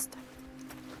 Volgester,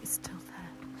 is still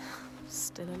there.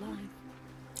 Still alive.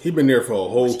 He been there for a whole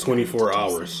What are you going to 24 do,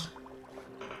 hours.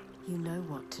 You know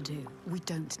what to do. We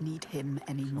don't need him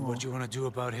anymore. What do you want to do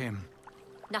about him?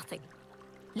 Nothing.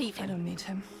 Leave I him. don't need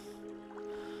him.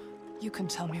 You can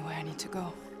tell me where I need to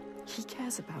go. He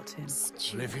cares about him.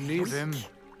 Well, if you leave him,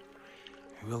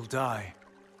 he will die.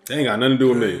 They ain't got nothing to do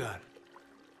with me. Draga.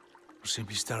 Or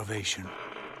simply starvation.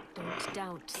 Don't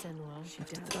doubt Senua. She If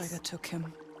the does. Draga took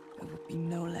him, it would be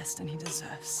no less than he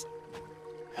deserves.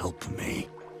 Help me.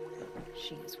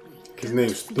 She is weak. His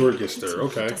name's Thorgester. He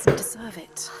Okay. doesn't deserve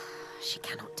it. She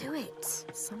cannot do it.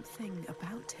 Something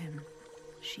about him.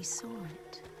 She saw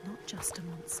it. Not just a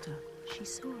monster. She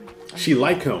saw it. She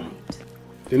like him.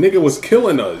 The nigga was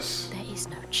killing us. There is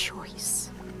no choice.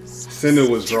 Senua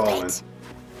was drawing.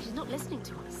 She's not listening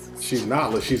to us. She's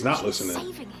not. She's not She's listening.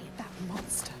 saving him. That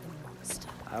monster.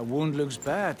 Our wound looks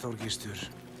bad, Thorgester.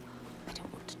 I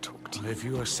don't want to talk to Well, you. if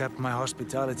you accept my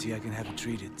hospitality, I can have you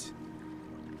treated.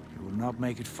 You will not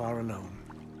make it far alone.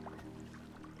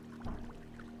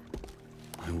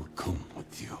 I will come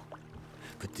with you.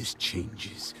 But this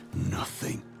changes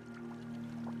nothing.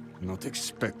 Not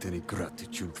expect any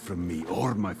gratitude from me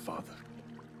or my father.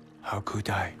 How could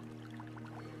I?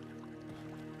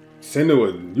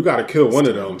 Senua, you gotta kill one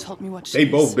of them. Told me what They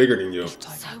she both is. bigger than you.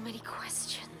 So many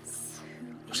questions.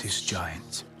 Was this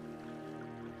giant?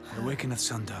 I awaken at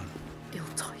sundown. Il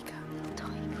Tiger.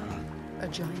 Tiger. A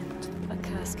giant. A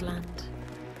cursed land.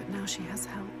 But now she has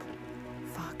help.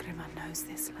 Fargrimma knows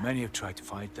this land. Many have tried to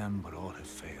fight them, but all have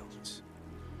failed.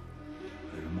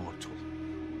 They're immortal.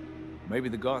 Maybe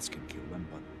the gods can kill them,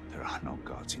 but there are no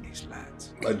gods in these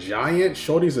lands. A giant?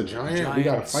 Shorty's a giant? We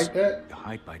gotta Giants, fight that? You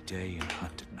hide by day and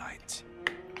hunt at night.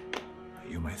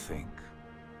 You may think,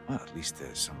 well, at least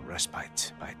there's some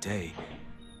respite by day.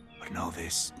 But know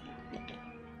this.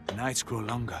 The nights grow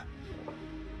longer.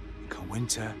 And come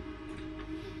winter,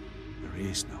 there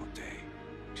is no day.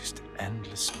 Just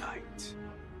endless night.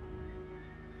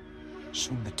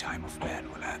 Soon the time of man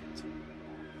will end.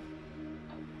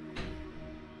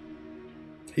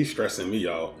 He's stressing me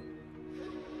out.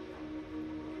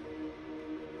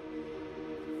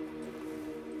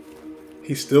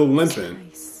 He's still limping.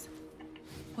 Nice.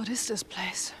 What is this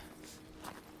place?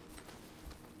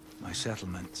 My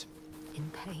settlement. In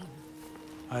pain.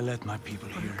 I led my people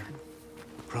here.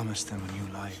 Promised them a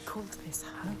new life. Called this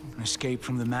home. An escape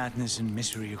from the madness and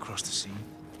misery across the sea.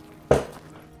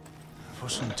 For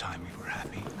some time we were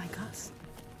happy. Like us.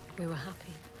 We were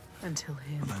happy. Until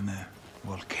him. Then the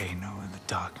volcano and the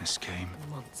darkness came.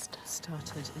 The monster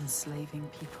started enslaving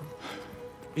people.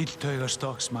 Iltauga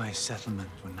stalks my settlement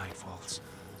when night falls.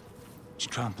 She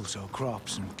tramples our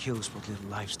crops and kills what little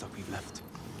livestock we've left.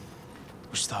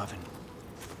 We're starving.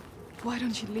 Why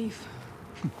don't you leave?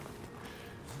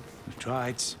 We've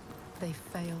tried. They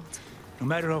failed. No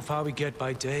matter how far we get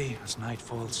by day, as night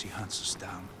falls, he hunts us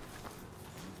down.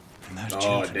 And there's Oh,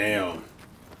 children. damn.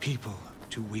 People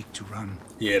too weak to run.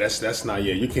 Yeah, that's not,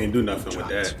 yeah, you can't do nothing with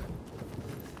that.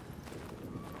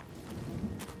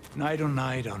 Night on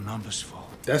night, our numbers fall.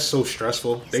 That's so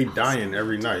stressful. They dying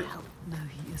every night. No,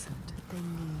 he isn't. They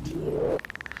need you.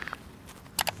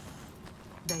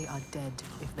 They are dead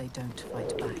if they don't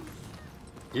fight back.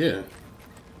 Yeah.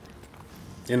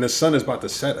 And the sun is about to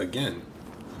set again.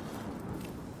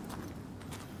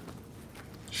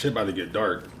 Shit about to get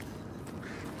dark.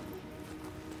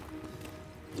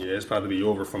 Yeah, it's about to be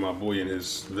over for my boy in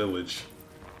his village.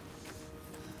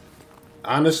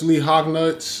 Honestly,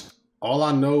 Hognuts, all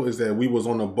I know is that we was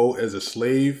on a boat as a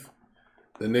slave.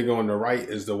 The nigga on the right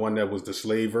is the one that was the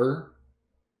slaver.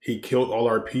 He killed all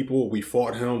our people. We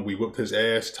fought him. We whipped his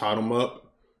ass, tied him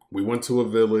up. We went to a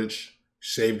village,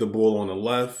 saved the bull on the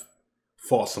left,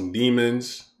 fought some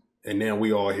demons, and now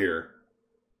we all here.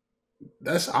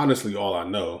 That's honestly all I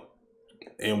know.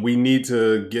 And we need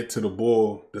to get to the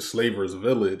bull, the slaver's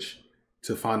village,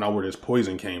 to find out where this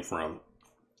poison came from.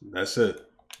 That's it.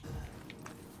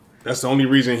 That's the only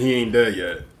reason he ain't dead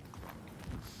yet.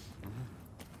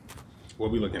 What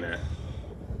we looking at?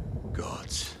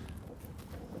 Gods.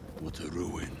 What a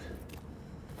ruin.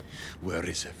 Where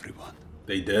is everyone?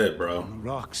 They dead, bro. On the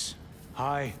rocks.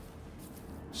 High.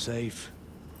 Safe.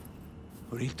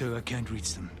 Or Iltauga can't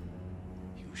reach them.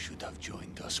 You should have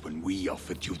joined us when we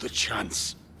offered you the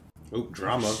chance. Oh,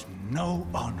 drama. There's no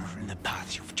honor in the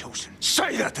path you've chosen.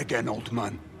 Say that again, old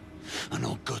man, and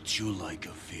I'll gut you like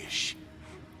a fish.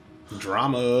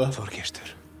 Drama. Thorgestur,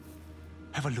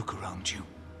 have a look around you.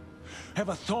 Have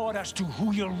a thought as to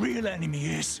who your real enemy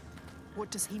is.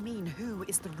 What does he mean? Who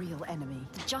is the real enemy?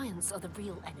 The giants are the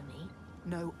real enemy.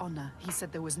 No honor. He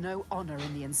said there was no honor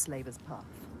in the enslaver's path.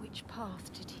 Which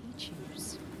path did he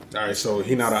choose? Alright, so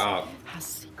he not a op. Has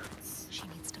secrets. She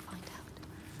needs to find out.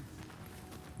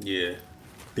 Yeah.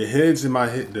 The heads in my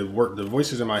head, the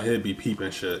voices in my head be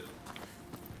peeping shit.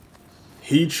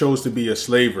 He chose to be a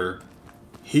slaver.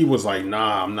 He was like,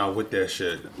 nah, I'm not with that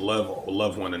shit.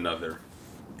 Love one another.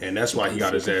 And that's why he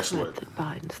got his ass whipped. That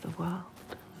binds the world.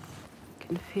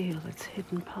 Can feel its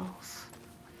hidden pulse.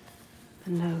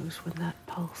 And knows when that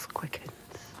pulse quickens.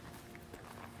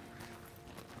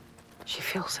 She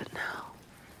feels it now.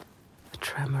 A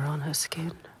tremor on her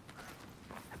skin.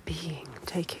 A being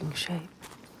taking shape.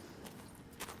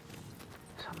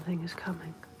 Something is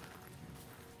coming.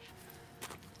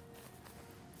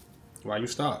 Why you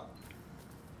stop?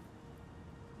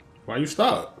 Why you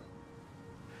stop?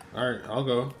 Alright, I'll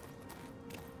go.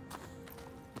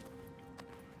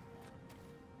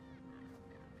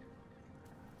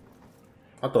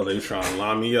 I thought they was trying to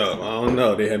line me up. I don't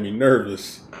know. They had me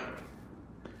nervous.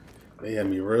 They had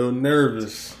me real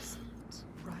nervous.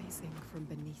 Rising from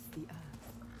beneath the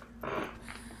earth.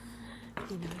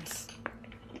 He knows.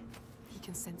 He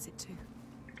can sense it too.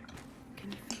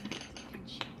 Can you feel it? Can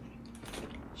she?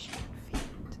 She can feel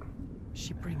it.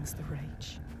 She brings the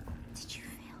rage. Did you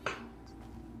feel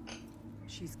it?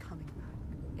 She's coming back.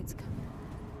 It's coming.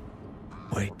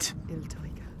 Wait.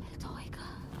 Iltauga. Iltauga.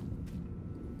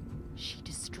 She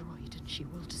destroyed and she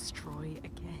will destroy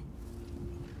again.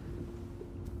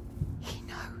 He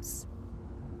knows.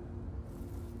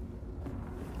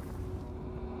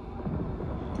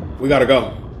 We gotta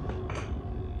go.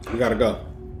 We gotta go.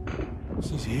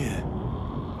 She's here.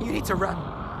 You need to run.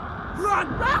 Run!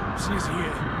 Run! She's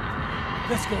here.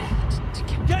 Let's go.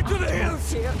 Get to the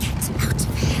hills! Get out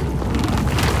of here.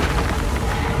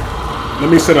 Let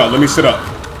me sit up. Let me sit up.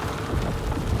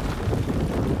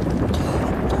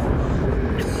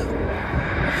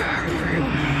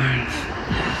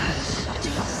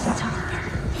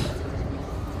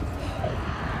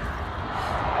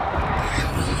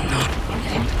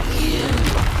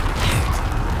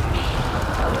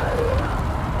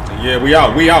 Yeah,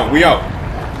 we out.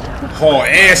 Haul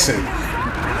assing.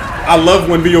 I love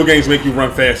when video games make you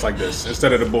run fast like this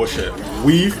instead of the bullshit.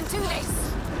 Weave.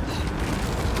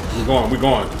 We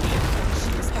going.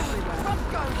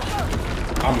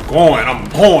 I'm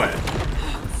going.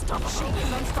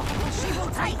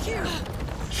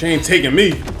 She ain't taking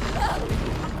me.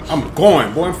 I'm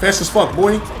going, boy. I'm fast as fuck,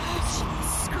 boy.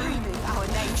 Screaming our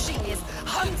name. She is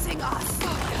hunting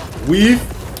us. Weave.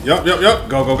 Yup.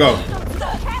 Go.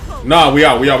 Nah, we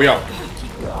out.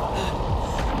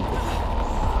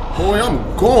 Boy,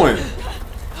 I'm going.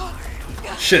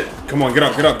 Shit. Come on, get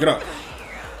up.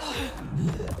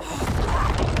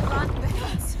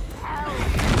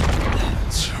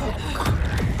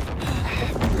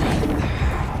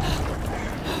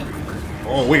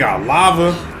 Oh, we got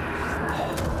lava.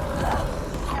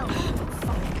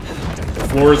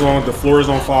 The floor is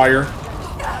on fire.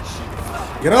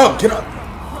 Get up.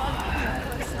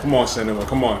 Come on, Senua.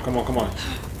 Come on.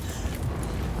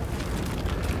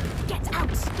 Get out!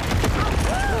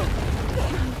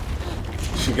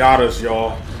 She got us,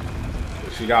 y'all.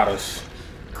 She got us.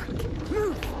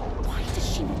 Move! Why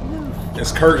does she move?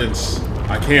 It's curtains.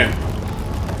 I can't.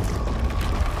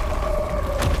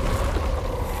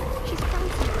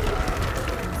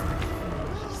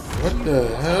 What the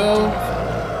hell?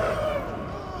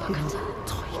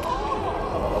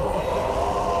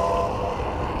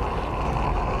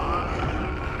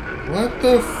 What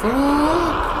the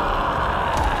fuck?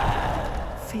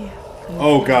 Fear.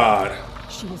 Oh God.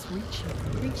 She was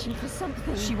reaching for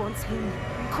something. She wants him.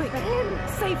 Quick,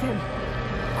 save him.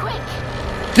 Quick!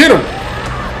 Get him!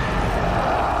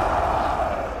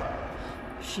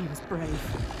 She was brave.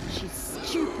 She's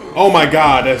stupid. Oh my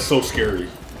God, that's so scary.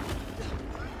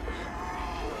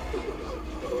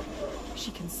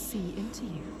 She can see into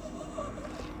you.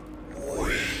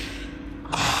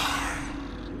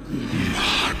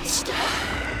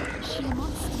 She a monster. You a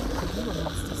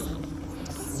monster, son.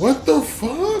 What the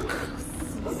fuck?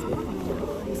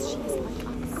 She is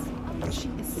like us. She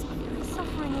is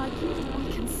suffering like you. We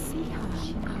can see her.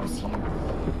 She knows you.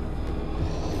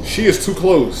 She is too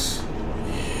close.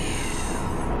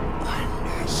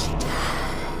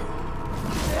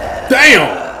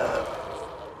 Damn!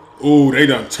 Ooh, they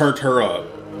done turned her up.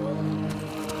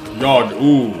 Y'all,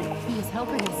 ooh. He is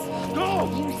helping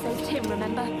us. You saved him,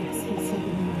 remember? Yes, he's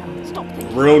saving you now. Stop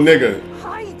thinking. Real nigga.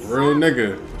 Hide. Real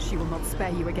nigga. She will not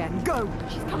spare you again. Go.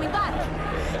 She's coming back!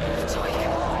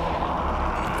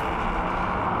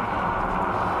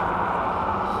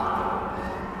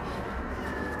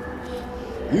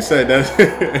 You said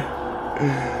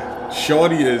that.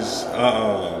 Shorty is,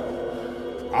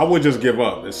 I would just give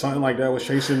up. If something like that was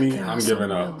chasing me, I'm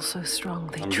giving up. So strong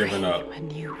they I'm giving up. a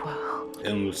new world.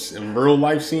 In real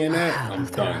life, seeing that, I'm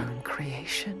Of their done. own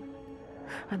creation,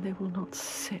 and they will not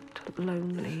sit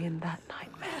lonely in that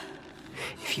nightmare.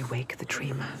 If you wake the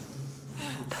dreamer,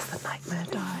 does the nightmare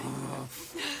die?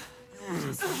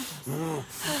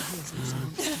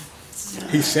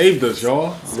 He saved us,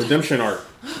 y'all. Redemption arc.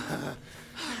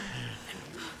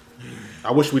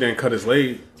 I wish we didn't cut his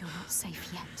leg. You're not safe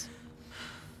yet.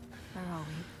 Where are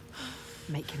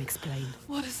we? Make him explain.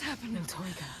 What is happening? No,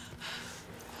 Tiger.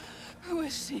 Who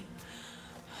is she?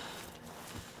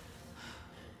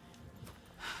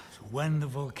 So when the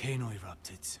volcano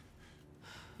erupted,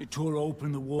 it tore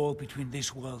open the wall between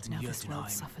this world and Now this world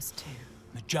Jotunheim. suffers too.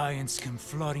 The giants came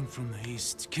flooding from the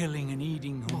east, killing and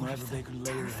eating More whomever of they them, could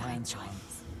lay their terrifying hands on.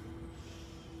 giants.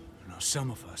 Now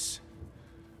some of us,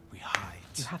 we hide.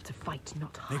 You have to fight,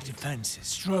 not Make hide. defenses,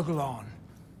 struggle on.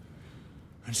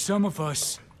 And some of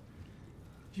us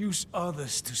use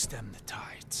others to stem the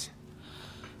tides.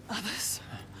 Others?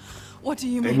 What do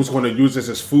you They mean? was going to use this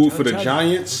as food for the Tell her,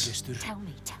 giants. sister. Tell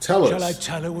me. Tell Shall I us.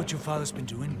 tell her what your father's been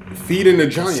doing? Feeding the What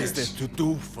is giants. there to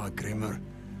do, Fagrimmer?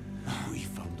 We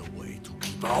found a way to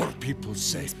keep our people He's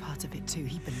safe. part of it too.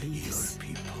 He Your believes.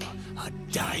 people are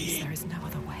dying. There is no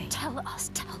other way. Tell us.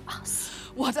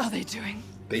 What are they doing?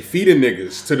 They feeding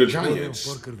niggas to the giants.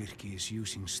 Borgarvirki is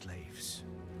using slaves.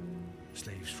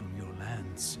 Slaves from your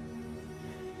lands.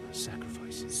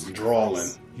 Sacrifices. Drawing.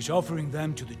 He's offering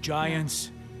them to the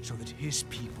giants so that his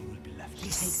people will be left. He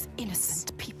takes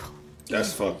innocent people.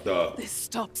 That's fucked up. This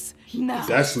stops now.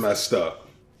 That's messed up.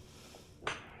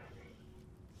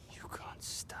 You can't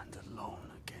stand alone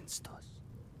against us.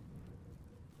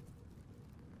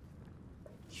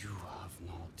 You have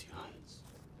no chance.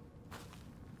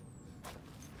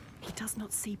 He does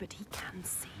not see, but he can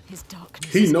see. His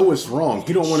darkness. He is know it's all wrong.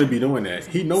 He don't want to be doing that.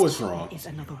 He know it's wrong. There is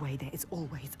another way. There is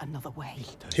always another way.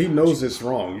 He knows it's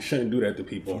wrong. You shouldn't do that to If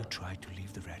people. you try to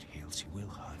leave the Red Hills, he will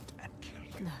hunt and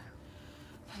kill you. No.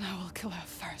 Then I will kill her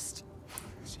first.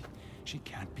 She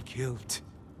can't be killed.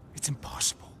 It's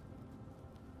impossible.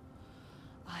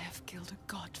 I have killed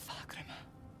a god, Fagrimmer.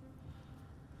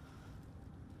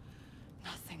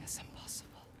 Nothing is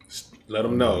impossible. Let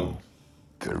him know.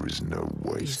 There is no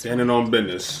way. Standing on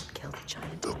business. Kill the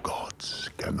giant. The gods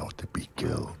cannot be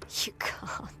killed. You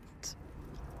can't.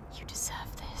 You deserve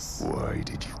this. Why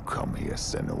did you come here,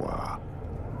 Senua?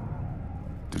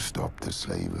 To stop the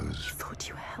slavers. Thought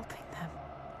you were helping them.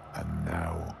 And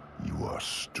now you are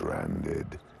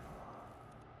stranded.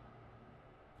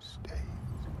 Stay.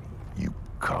 You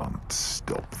can't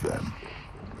stop them.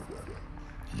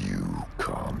 You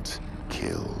can't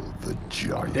kill the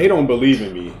giant. They don't believe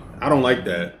in me. I don't like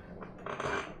that.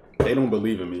 They don't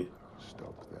believe in me.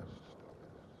 Stop them.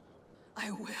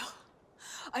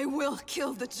 I will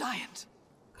kill the giant.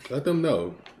 Let them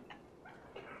know.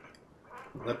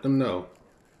 Let them know.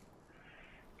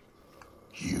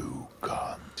 You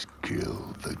can't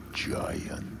kill the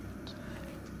giant.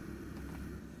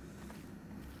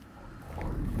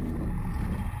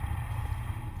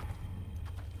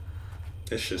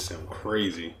 This shit sound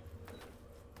crazy.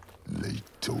 They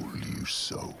told you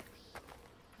so.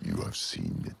 You have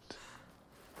seen it.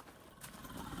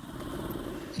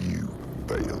 You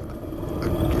failed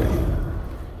again.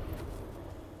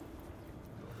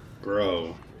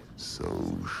 Bro. So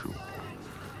sure.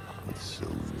 With so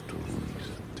little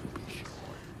reason to be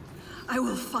sure. I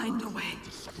will find a way.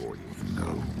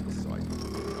 No.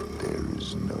 There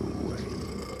is no way.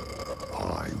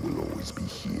 I will always be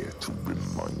here to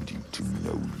remind you to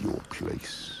know your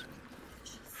place.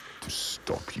 To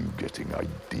stop you getting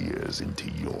ideas into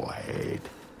your head.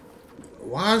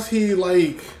 Why is he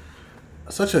like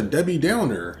such a Debbie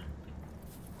Downer?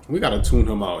 We gotta tune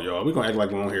him out, y'all. We gonna act like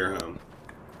we don't hear him.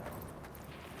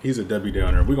 He's a Debbie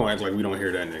Downer. We gonna act like we don't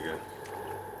hear that nigga.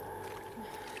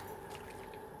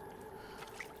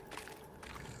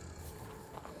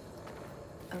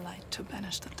 A light to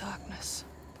banish the darkness.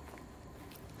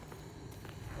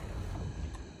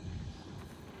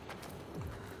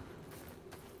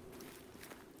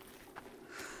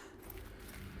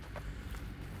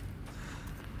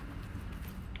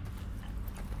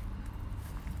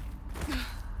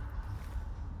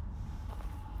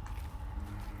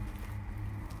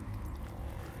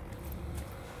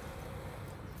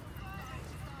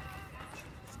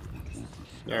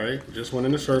 Alright, just went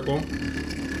in a circle.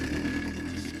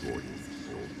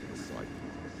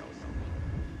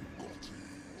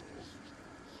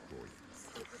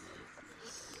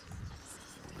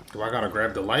 Do I gotta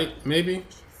grab the light, maybe?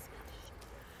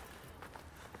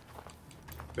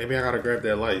 Maybe I gotta grab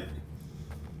that light.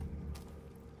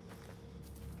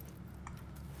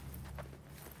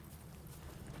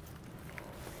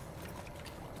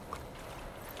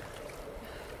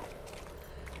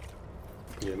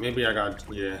 Yeah, maybe I got,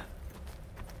 yeah.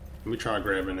 Let me try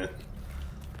grabbing it.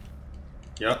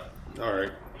 Yep,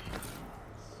 alright.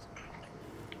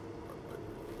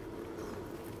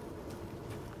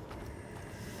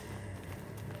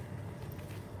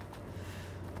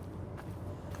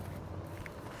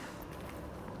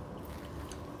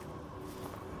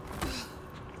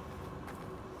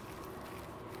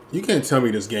 You can't tell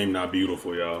me this game not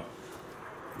beautiful, y'all.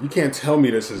 You can't tell me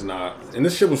this is not. And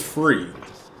this shit was free.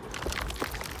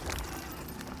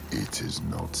 It is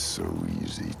not so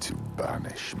easy to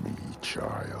banish me,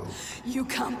 child. You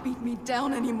can't beat me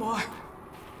down anymore.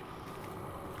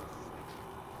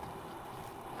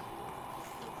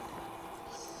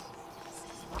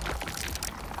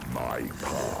 My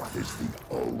path is the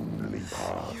only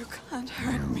path. You can't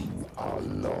hurt me. You are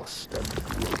lost and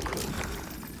broken.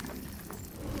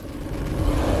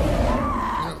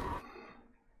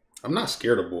 I'm not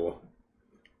scared of Bull.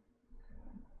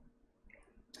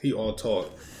 He all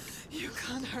talk. You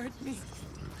can't hurt me.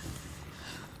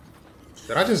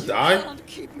 Did I just die? You can't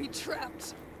keep me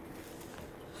trapped.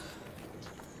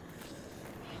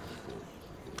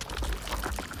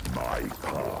 My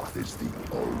path is the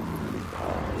only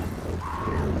path.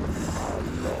 You are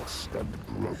lost and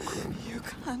broken. You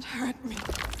can't hurt me.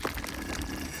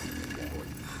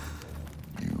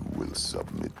 You will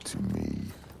submit to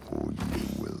me, or you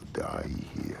will die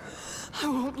here. I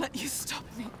won't let you stop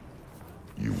me.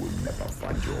 You will never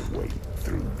find your way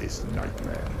through this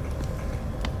nightmare.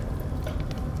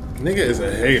 Nigga is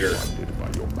a hater. Blinded by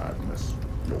your madness,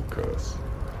 your curse.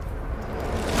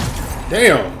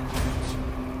 Damn.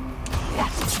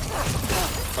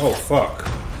 Oh, fuck.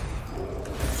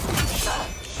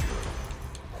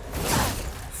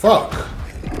 Fuck.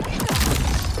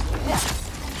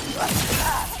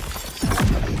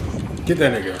 Get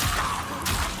that nigga.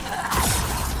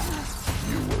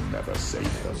 You will never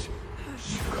save them.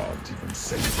 You can't even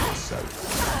save yourself.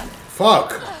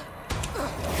 Fuck.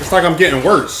 It's like I'm getting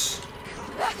worse.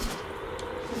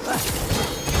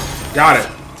 Got it.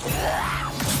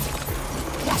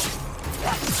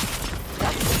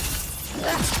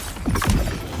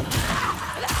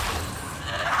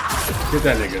 Get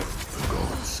that nigga. The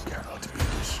gods cannot be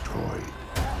destroyed.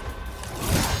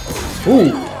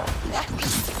 Ooh.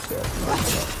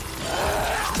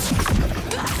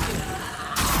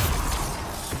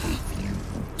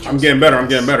 I'm getting better. I'm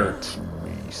getting better.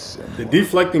 The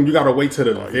deflecting, you gotta wait till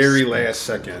the very last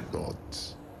second. The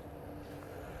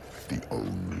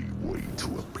only way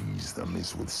to appease them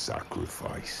is with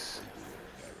sacrifice.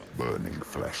 Burning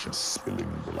flesh and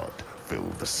spilling blood fill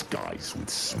the skies with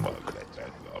smoke.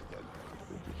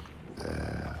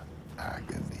 Their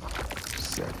agony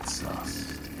sets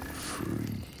us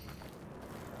free.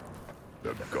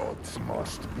 The gods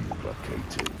must be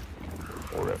placated,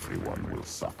 or everyone will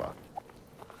suffer.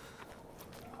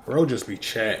 Bro, just be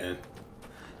chatting.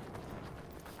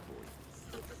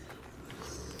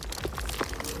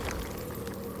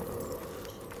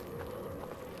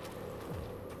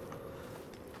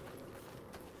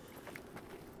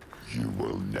 You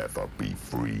will never be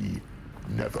free,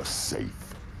 never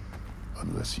safe,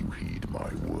 unless you heed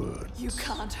my words. You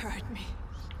can't hurt me.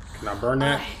 Can I burn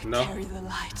that? No. I carry the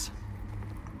light.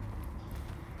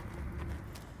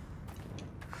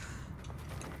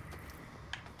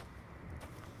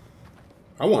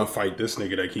 I want to fight this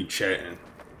nigga that keep chatting.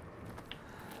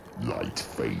 Light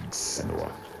fades,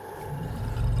 Senua.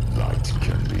 Light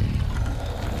can be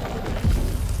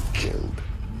killed.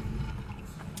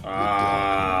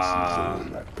 Ah.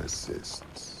 That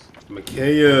persists.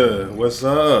 Micaiah, what's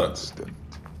up?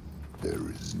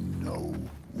 There is no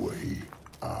way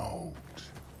out.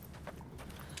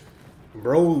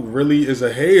 Bro really is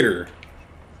a hater.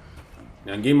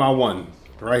 Now give me my one.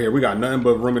 Right here. We got nothing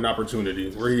but room and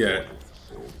opportunities. Where he at?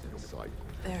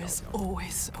 There is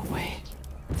always a way.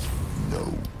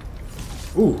 No.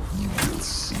 Ooh. You will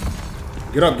see.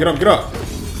 Get up, get up, get up.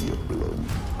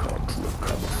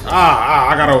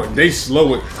 I gotta. They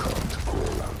slow it.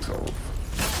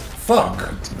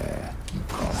 Fuck.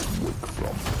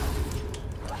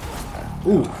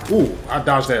 Ooh, I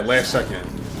dodged that last second.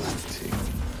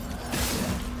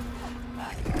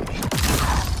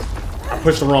 I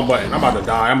pushed the wrong button. I'm about to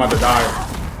die. I'm about to die.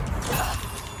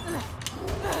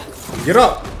 Get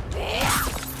up.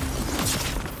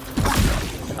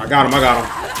 I got him. I got him.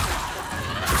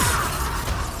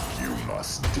 You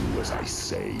must do as I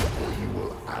say, or you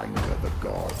will anger the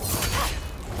gods.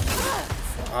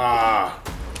 Ah.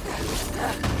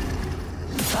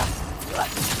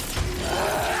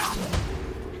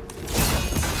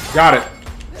 Got it.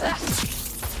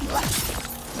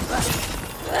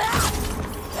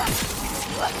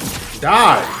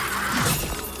 Die.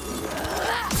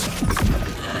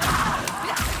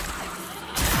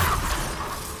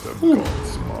 The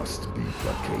gods must be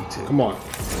placated. Come on.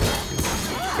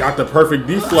 Got the perfect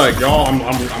deflect, y'all.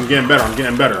 I'm getting better. I'm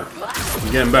getting better.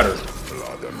 I'm getting better.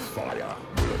 Blood and fire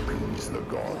will appease the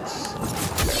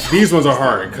gods. These ones are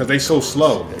hard because they so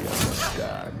slow. They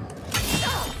understand.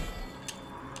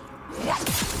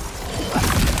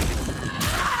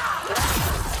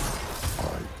 I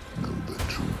know the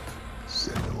truth,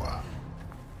 Senua.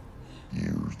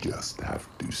 You just have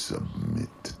to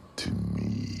submit to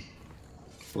me.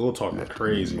 We'll talk Let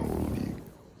crazy. me mold you,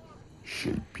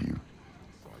 shape you,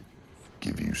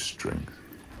 give you strength.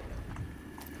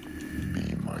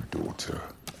 Be my daughter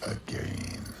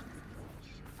again.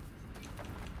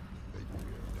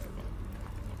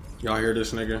 Y'all hear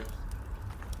this nigga?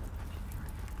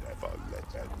 Never let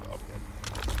that love him.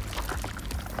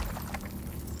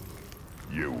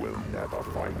 You will never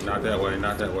find Not that way,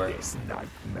 not that way. this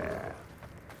nightmare.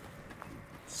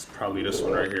 It's probably this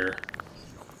one right here.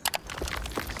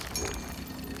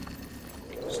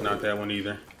 It's not that one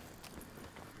either.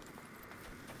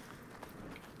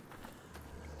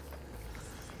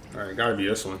 Alright, gotta be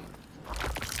this one.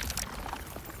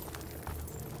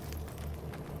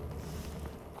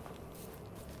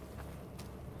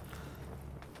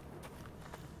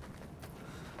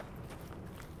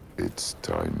 It's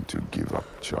time to give up,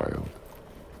 child.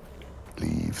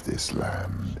 Leave this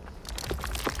land.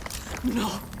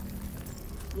 No.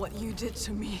 What you did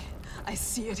to me, I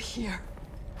see it here.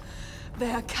 They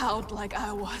are cowed like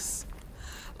I was.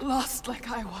 Lost like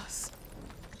I was.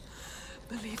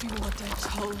 Believing what they're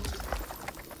told.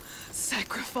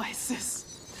 Sacrifices.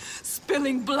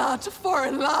 Spilling blood for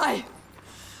a lie.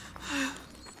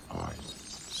 I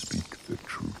speak the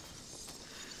truth.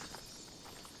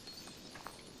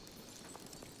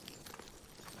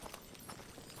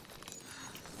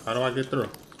 How do I get through?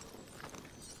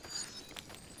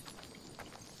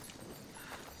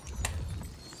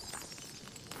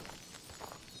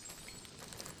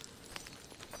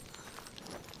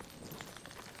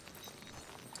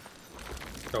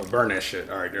 Oh, burn that shit.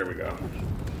 Alright, there we go.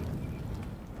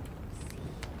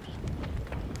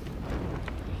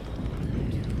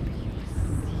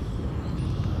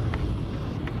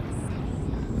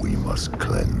 We must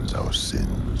cleanse our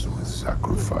sins with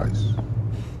sacrifice.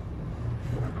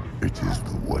 It is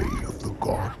the way of the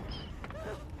gods.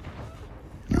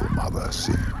 Your mother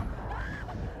sinned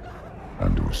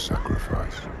and was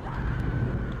sacrificed,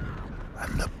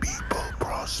 and the people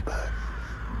prospered.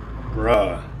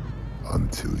 Bruh.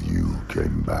 Until you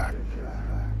came back,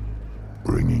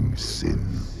 bringing sin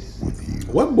with you.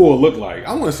 What bull look like?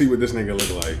 I want to see what this nigga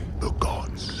look like. The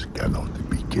gods cannot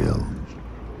be killed.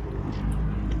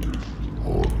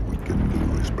 All we can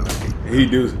do is blame. He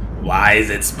do. Why is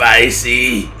it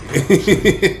spicy?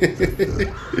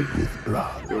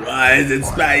 Why is it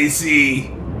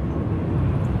spicy?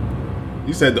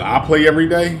 You said I play every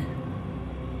day?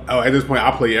 Oh, at this point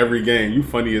I play every game. You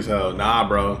funny as hell. Nah,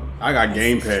 bro. I got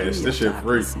Game Pass. This shit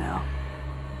free. Now.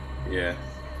 Yeah.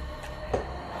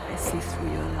 I see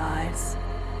through your lies,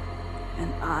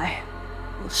 and I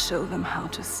will show them how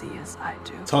to see as I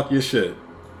do. Talk your shit.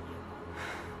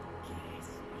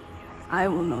 I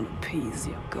will not appease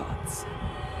your gods.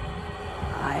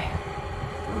 I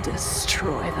will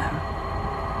destroy them.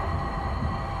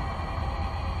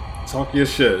 Talk your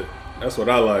shit. That's what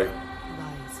I like.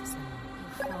 Lies,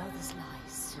 Senua. Your father's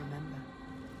lies. Remember,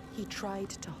 he tried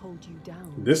to hold you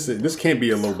down. This can't be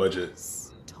a low budget.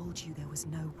 Told you there was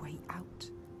no way out.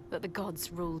 But the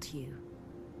gods ruled you.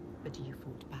 But you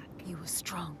fought back. You were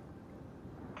strong.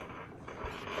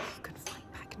 Maybe you can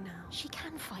fight back now. She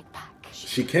can fight back.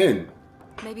 She can.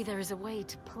 Maybe there is a way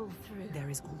to pull through. There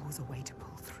is always a way to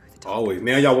pull through the dark. Always.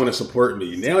 Now y'all want to support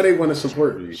me. Now they want to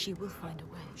support me. She will find a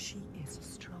way. She is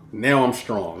strong. Now I'm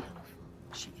strong.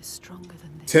 She is stronger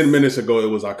than this. 10 minutes ago it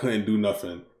was I couldn't do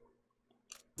nothing.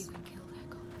 You can kill their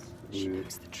gods. She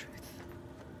knows the truth.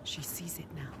 She sees it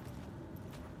now.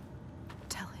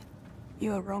 Tell him.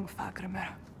 You are wrong, Fagrimer.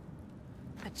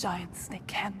 The giants, they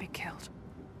can be killed.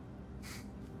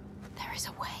 There is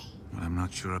a way. Well, I'm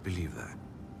not sure I believe that.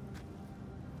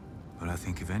 But I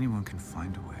think if anyone can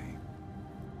find a way,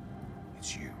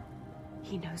 it's you.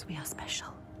 He knows we are special.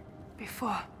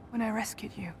 Before, when I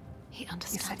rescued you, He you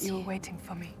understands said you were waiting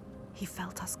for me, He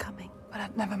felt us coming. but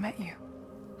I'd never met you.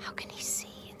 How can he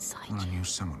see inside Well, I you? knew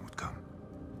someone would come.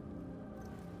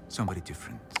 Somebody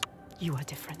different. You are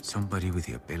different. Somebody with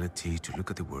the ability to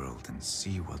look at the world and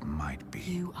see what might be,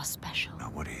 You are special.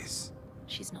 not what is.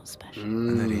 She's not special.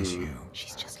 And that is you.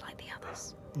 She's just like the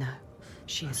others. No,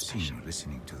 she I've is seen special. you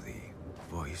listening to the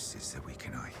voices that we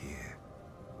cannot hear.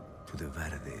 To the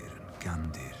Verdir and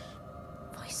Gandir.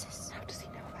 Voices. How does he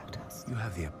know about us? You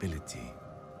have the ability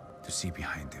to see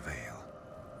behind the veil.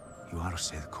 You are a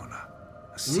Sedkona,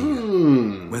 a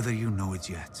seer. Whether you know it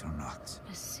yet or not.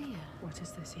 A seer. What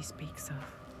is this he speaks of?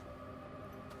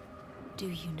 Do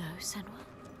you know, Senua?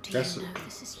 Do That's- you know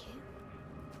this is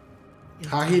you?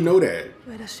 How he know that?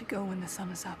 Where does she go when the sun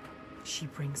is up? She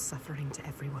brings suffering to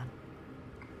everyone.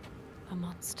 A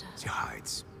monster. She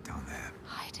hides down there,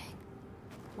 Hiding.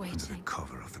 under the Waiting.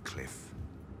 cover of the cliff.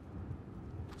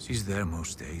 She's there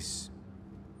most days,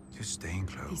 just staying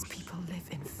close. These people live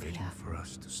in waiting fear. for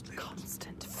us to slip.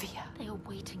 Constant fear. They are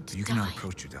waiting to You die. cannot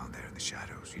approach her down there in the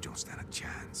shadows. You don't stand a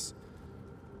chance.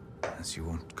 And she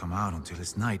won't come out until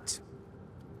it's night.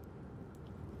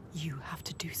 You have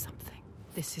to do something.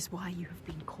 This is why you have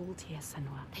been called here,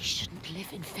 Senua. They shouldn't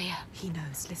live in fear. He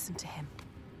knows. Listen to him.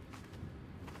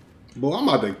 Boy, I'm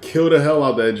about to kill the hell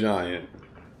out that giant.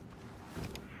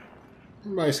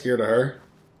 Everybody scared of her.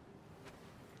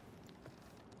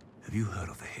 Have you heard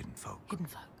of the Hidden Folk? Hidden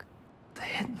folk. The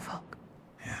hidden folk.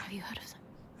 Yeah. Have you heard of them?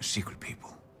 A secret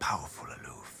people, powerful,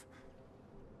 aloof.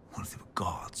 Once they were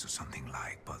gods or something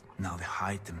like, but now they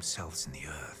hide themselves in the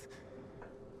earth.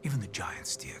 Even the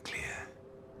giants steer clear.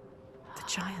 The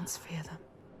giants fear them.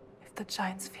 If the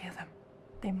giants fear them,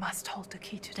 they must hold the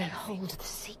key to They their hold the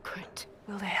secret.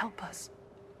 Will they help us?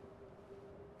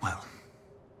 Well,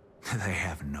 they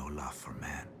have no love for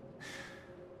man.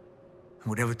 And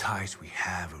whatever ties we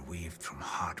have are weaved from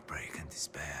heartbreak and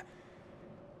despair.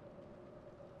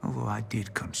 Although I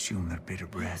did consume their bitter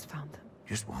He bread has found them.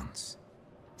 just once.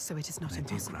 So it is not And they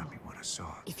did impossible. grant me what I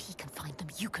saw. If he can find them,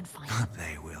 you can find them.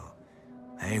 They will.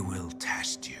 They will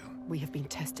test you. We have been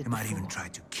tested They might before. even try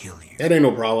to kill you. That ain't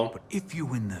no problem. But if you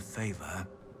win their favor,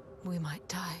 We might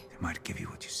die. they might give you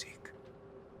what you seek.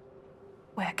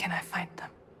 Where can I find them?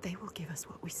 They will give us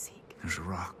what we seek. There's a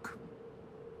rock,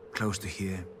 close to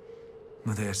here,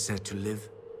 where they are said to live.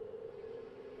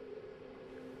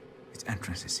 Its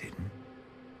entrance is hidden.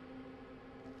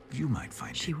 You might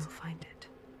find She it. will find it.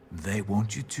 They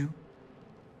want you to,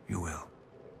 you will.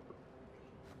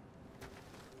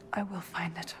 I will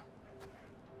find it.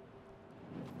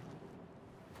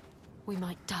 We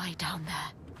might die down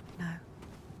there. No,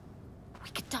 We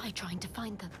could die trying to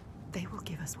find them. they will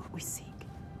give us what we seek.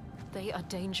 They are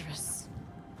dangerous.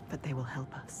 But they will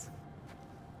help us.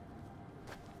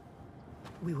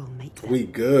 We will make them. We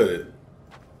good.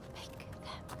 Make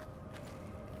them.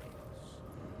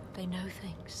 They know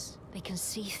things. They can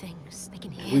see things. They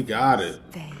can hear. We got it.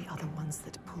 They are the ones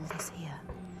that pulled us here.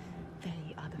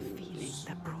 They are the feeling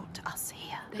that brought us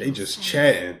here. They just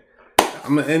chatting.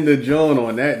 I'm gonna end the joint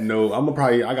on that note.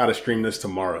 I gotta stream this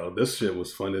tomorrow. This shit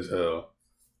was fun as hell.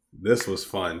 This was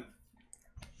fun.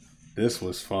 This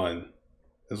was fun.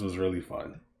 This was really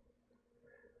fun.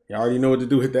 Y'all already know what to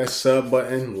do. Hit that sub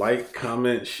button, like,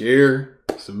 comment, share.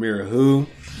 Samira Who.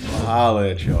 I'll holla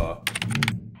at y'all.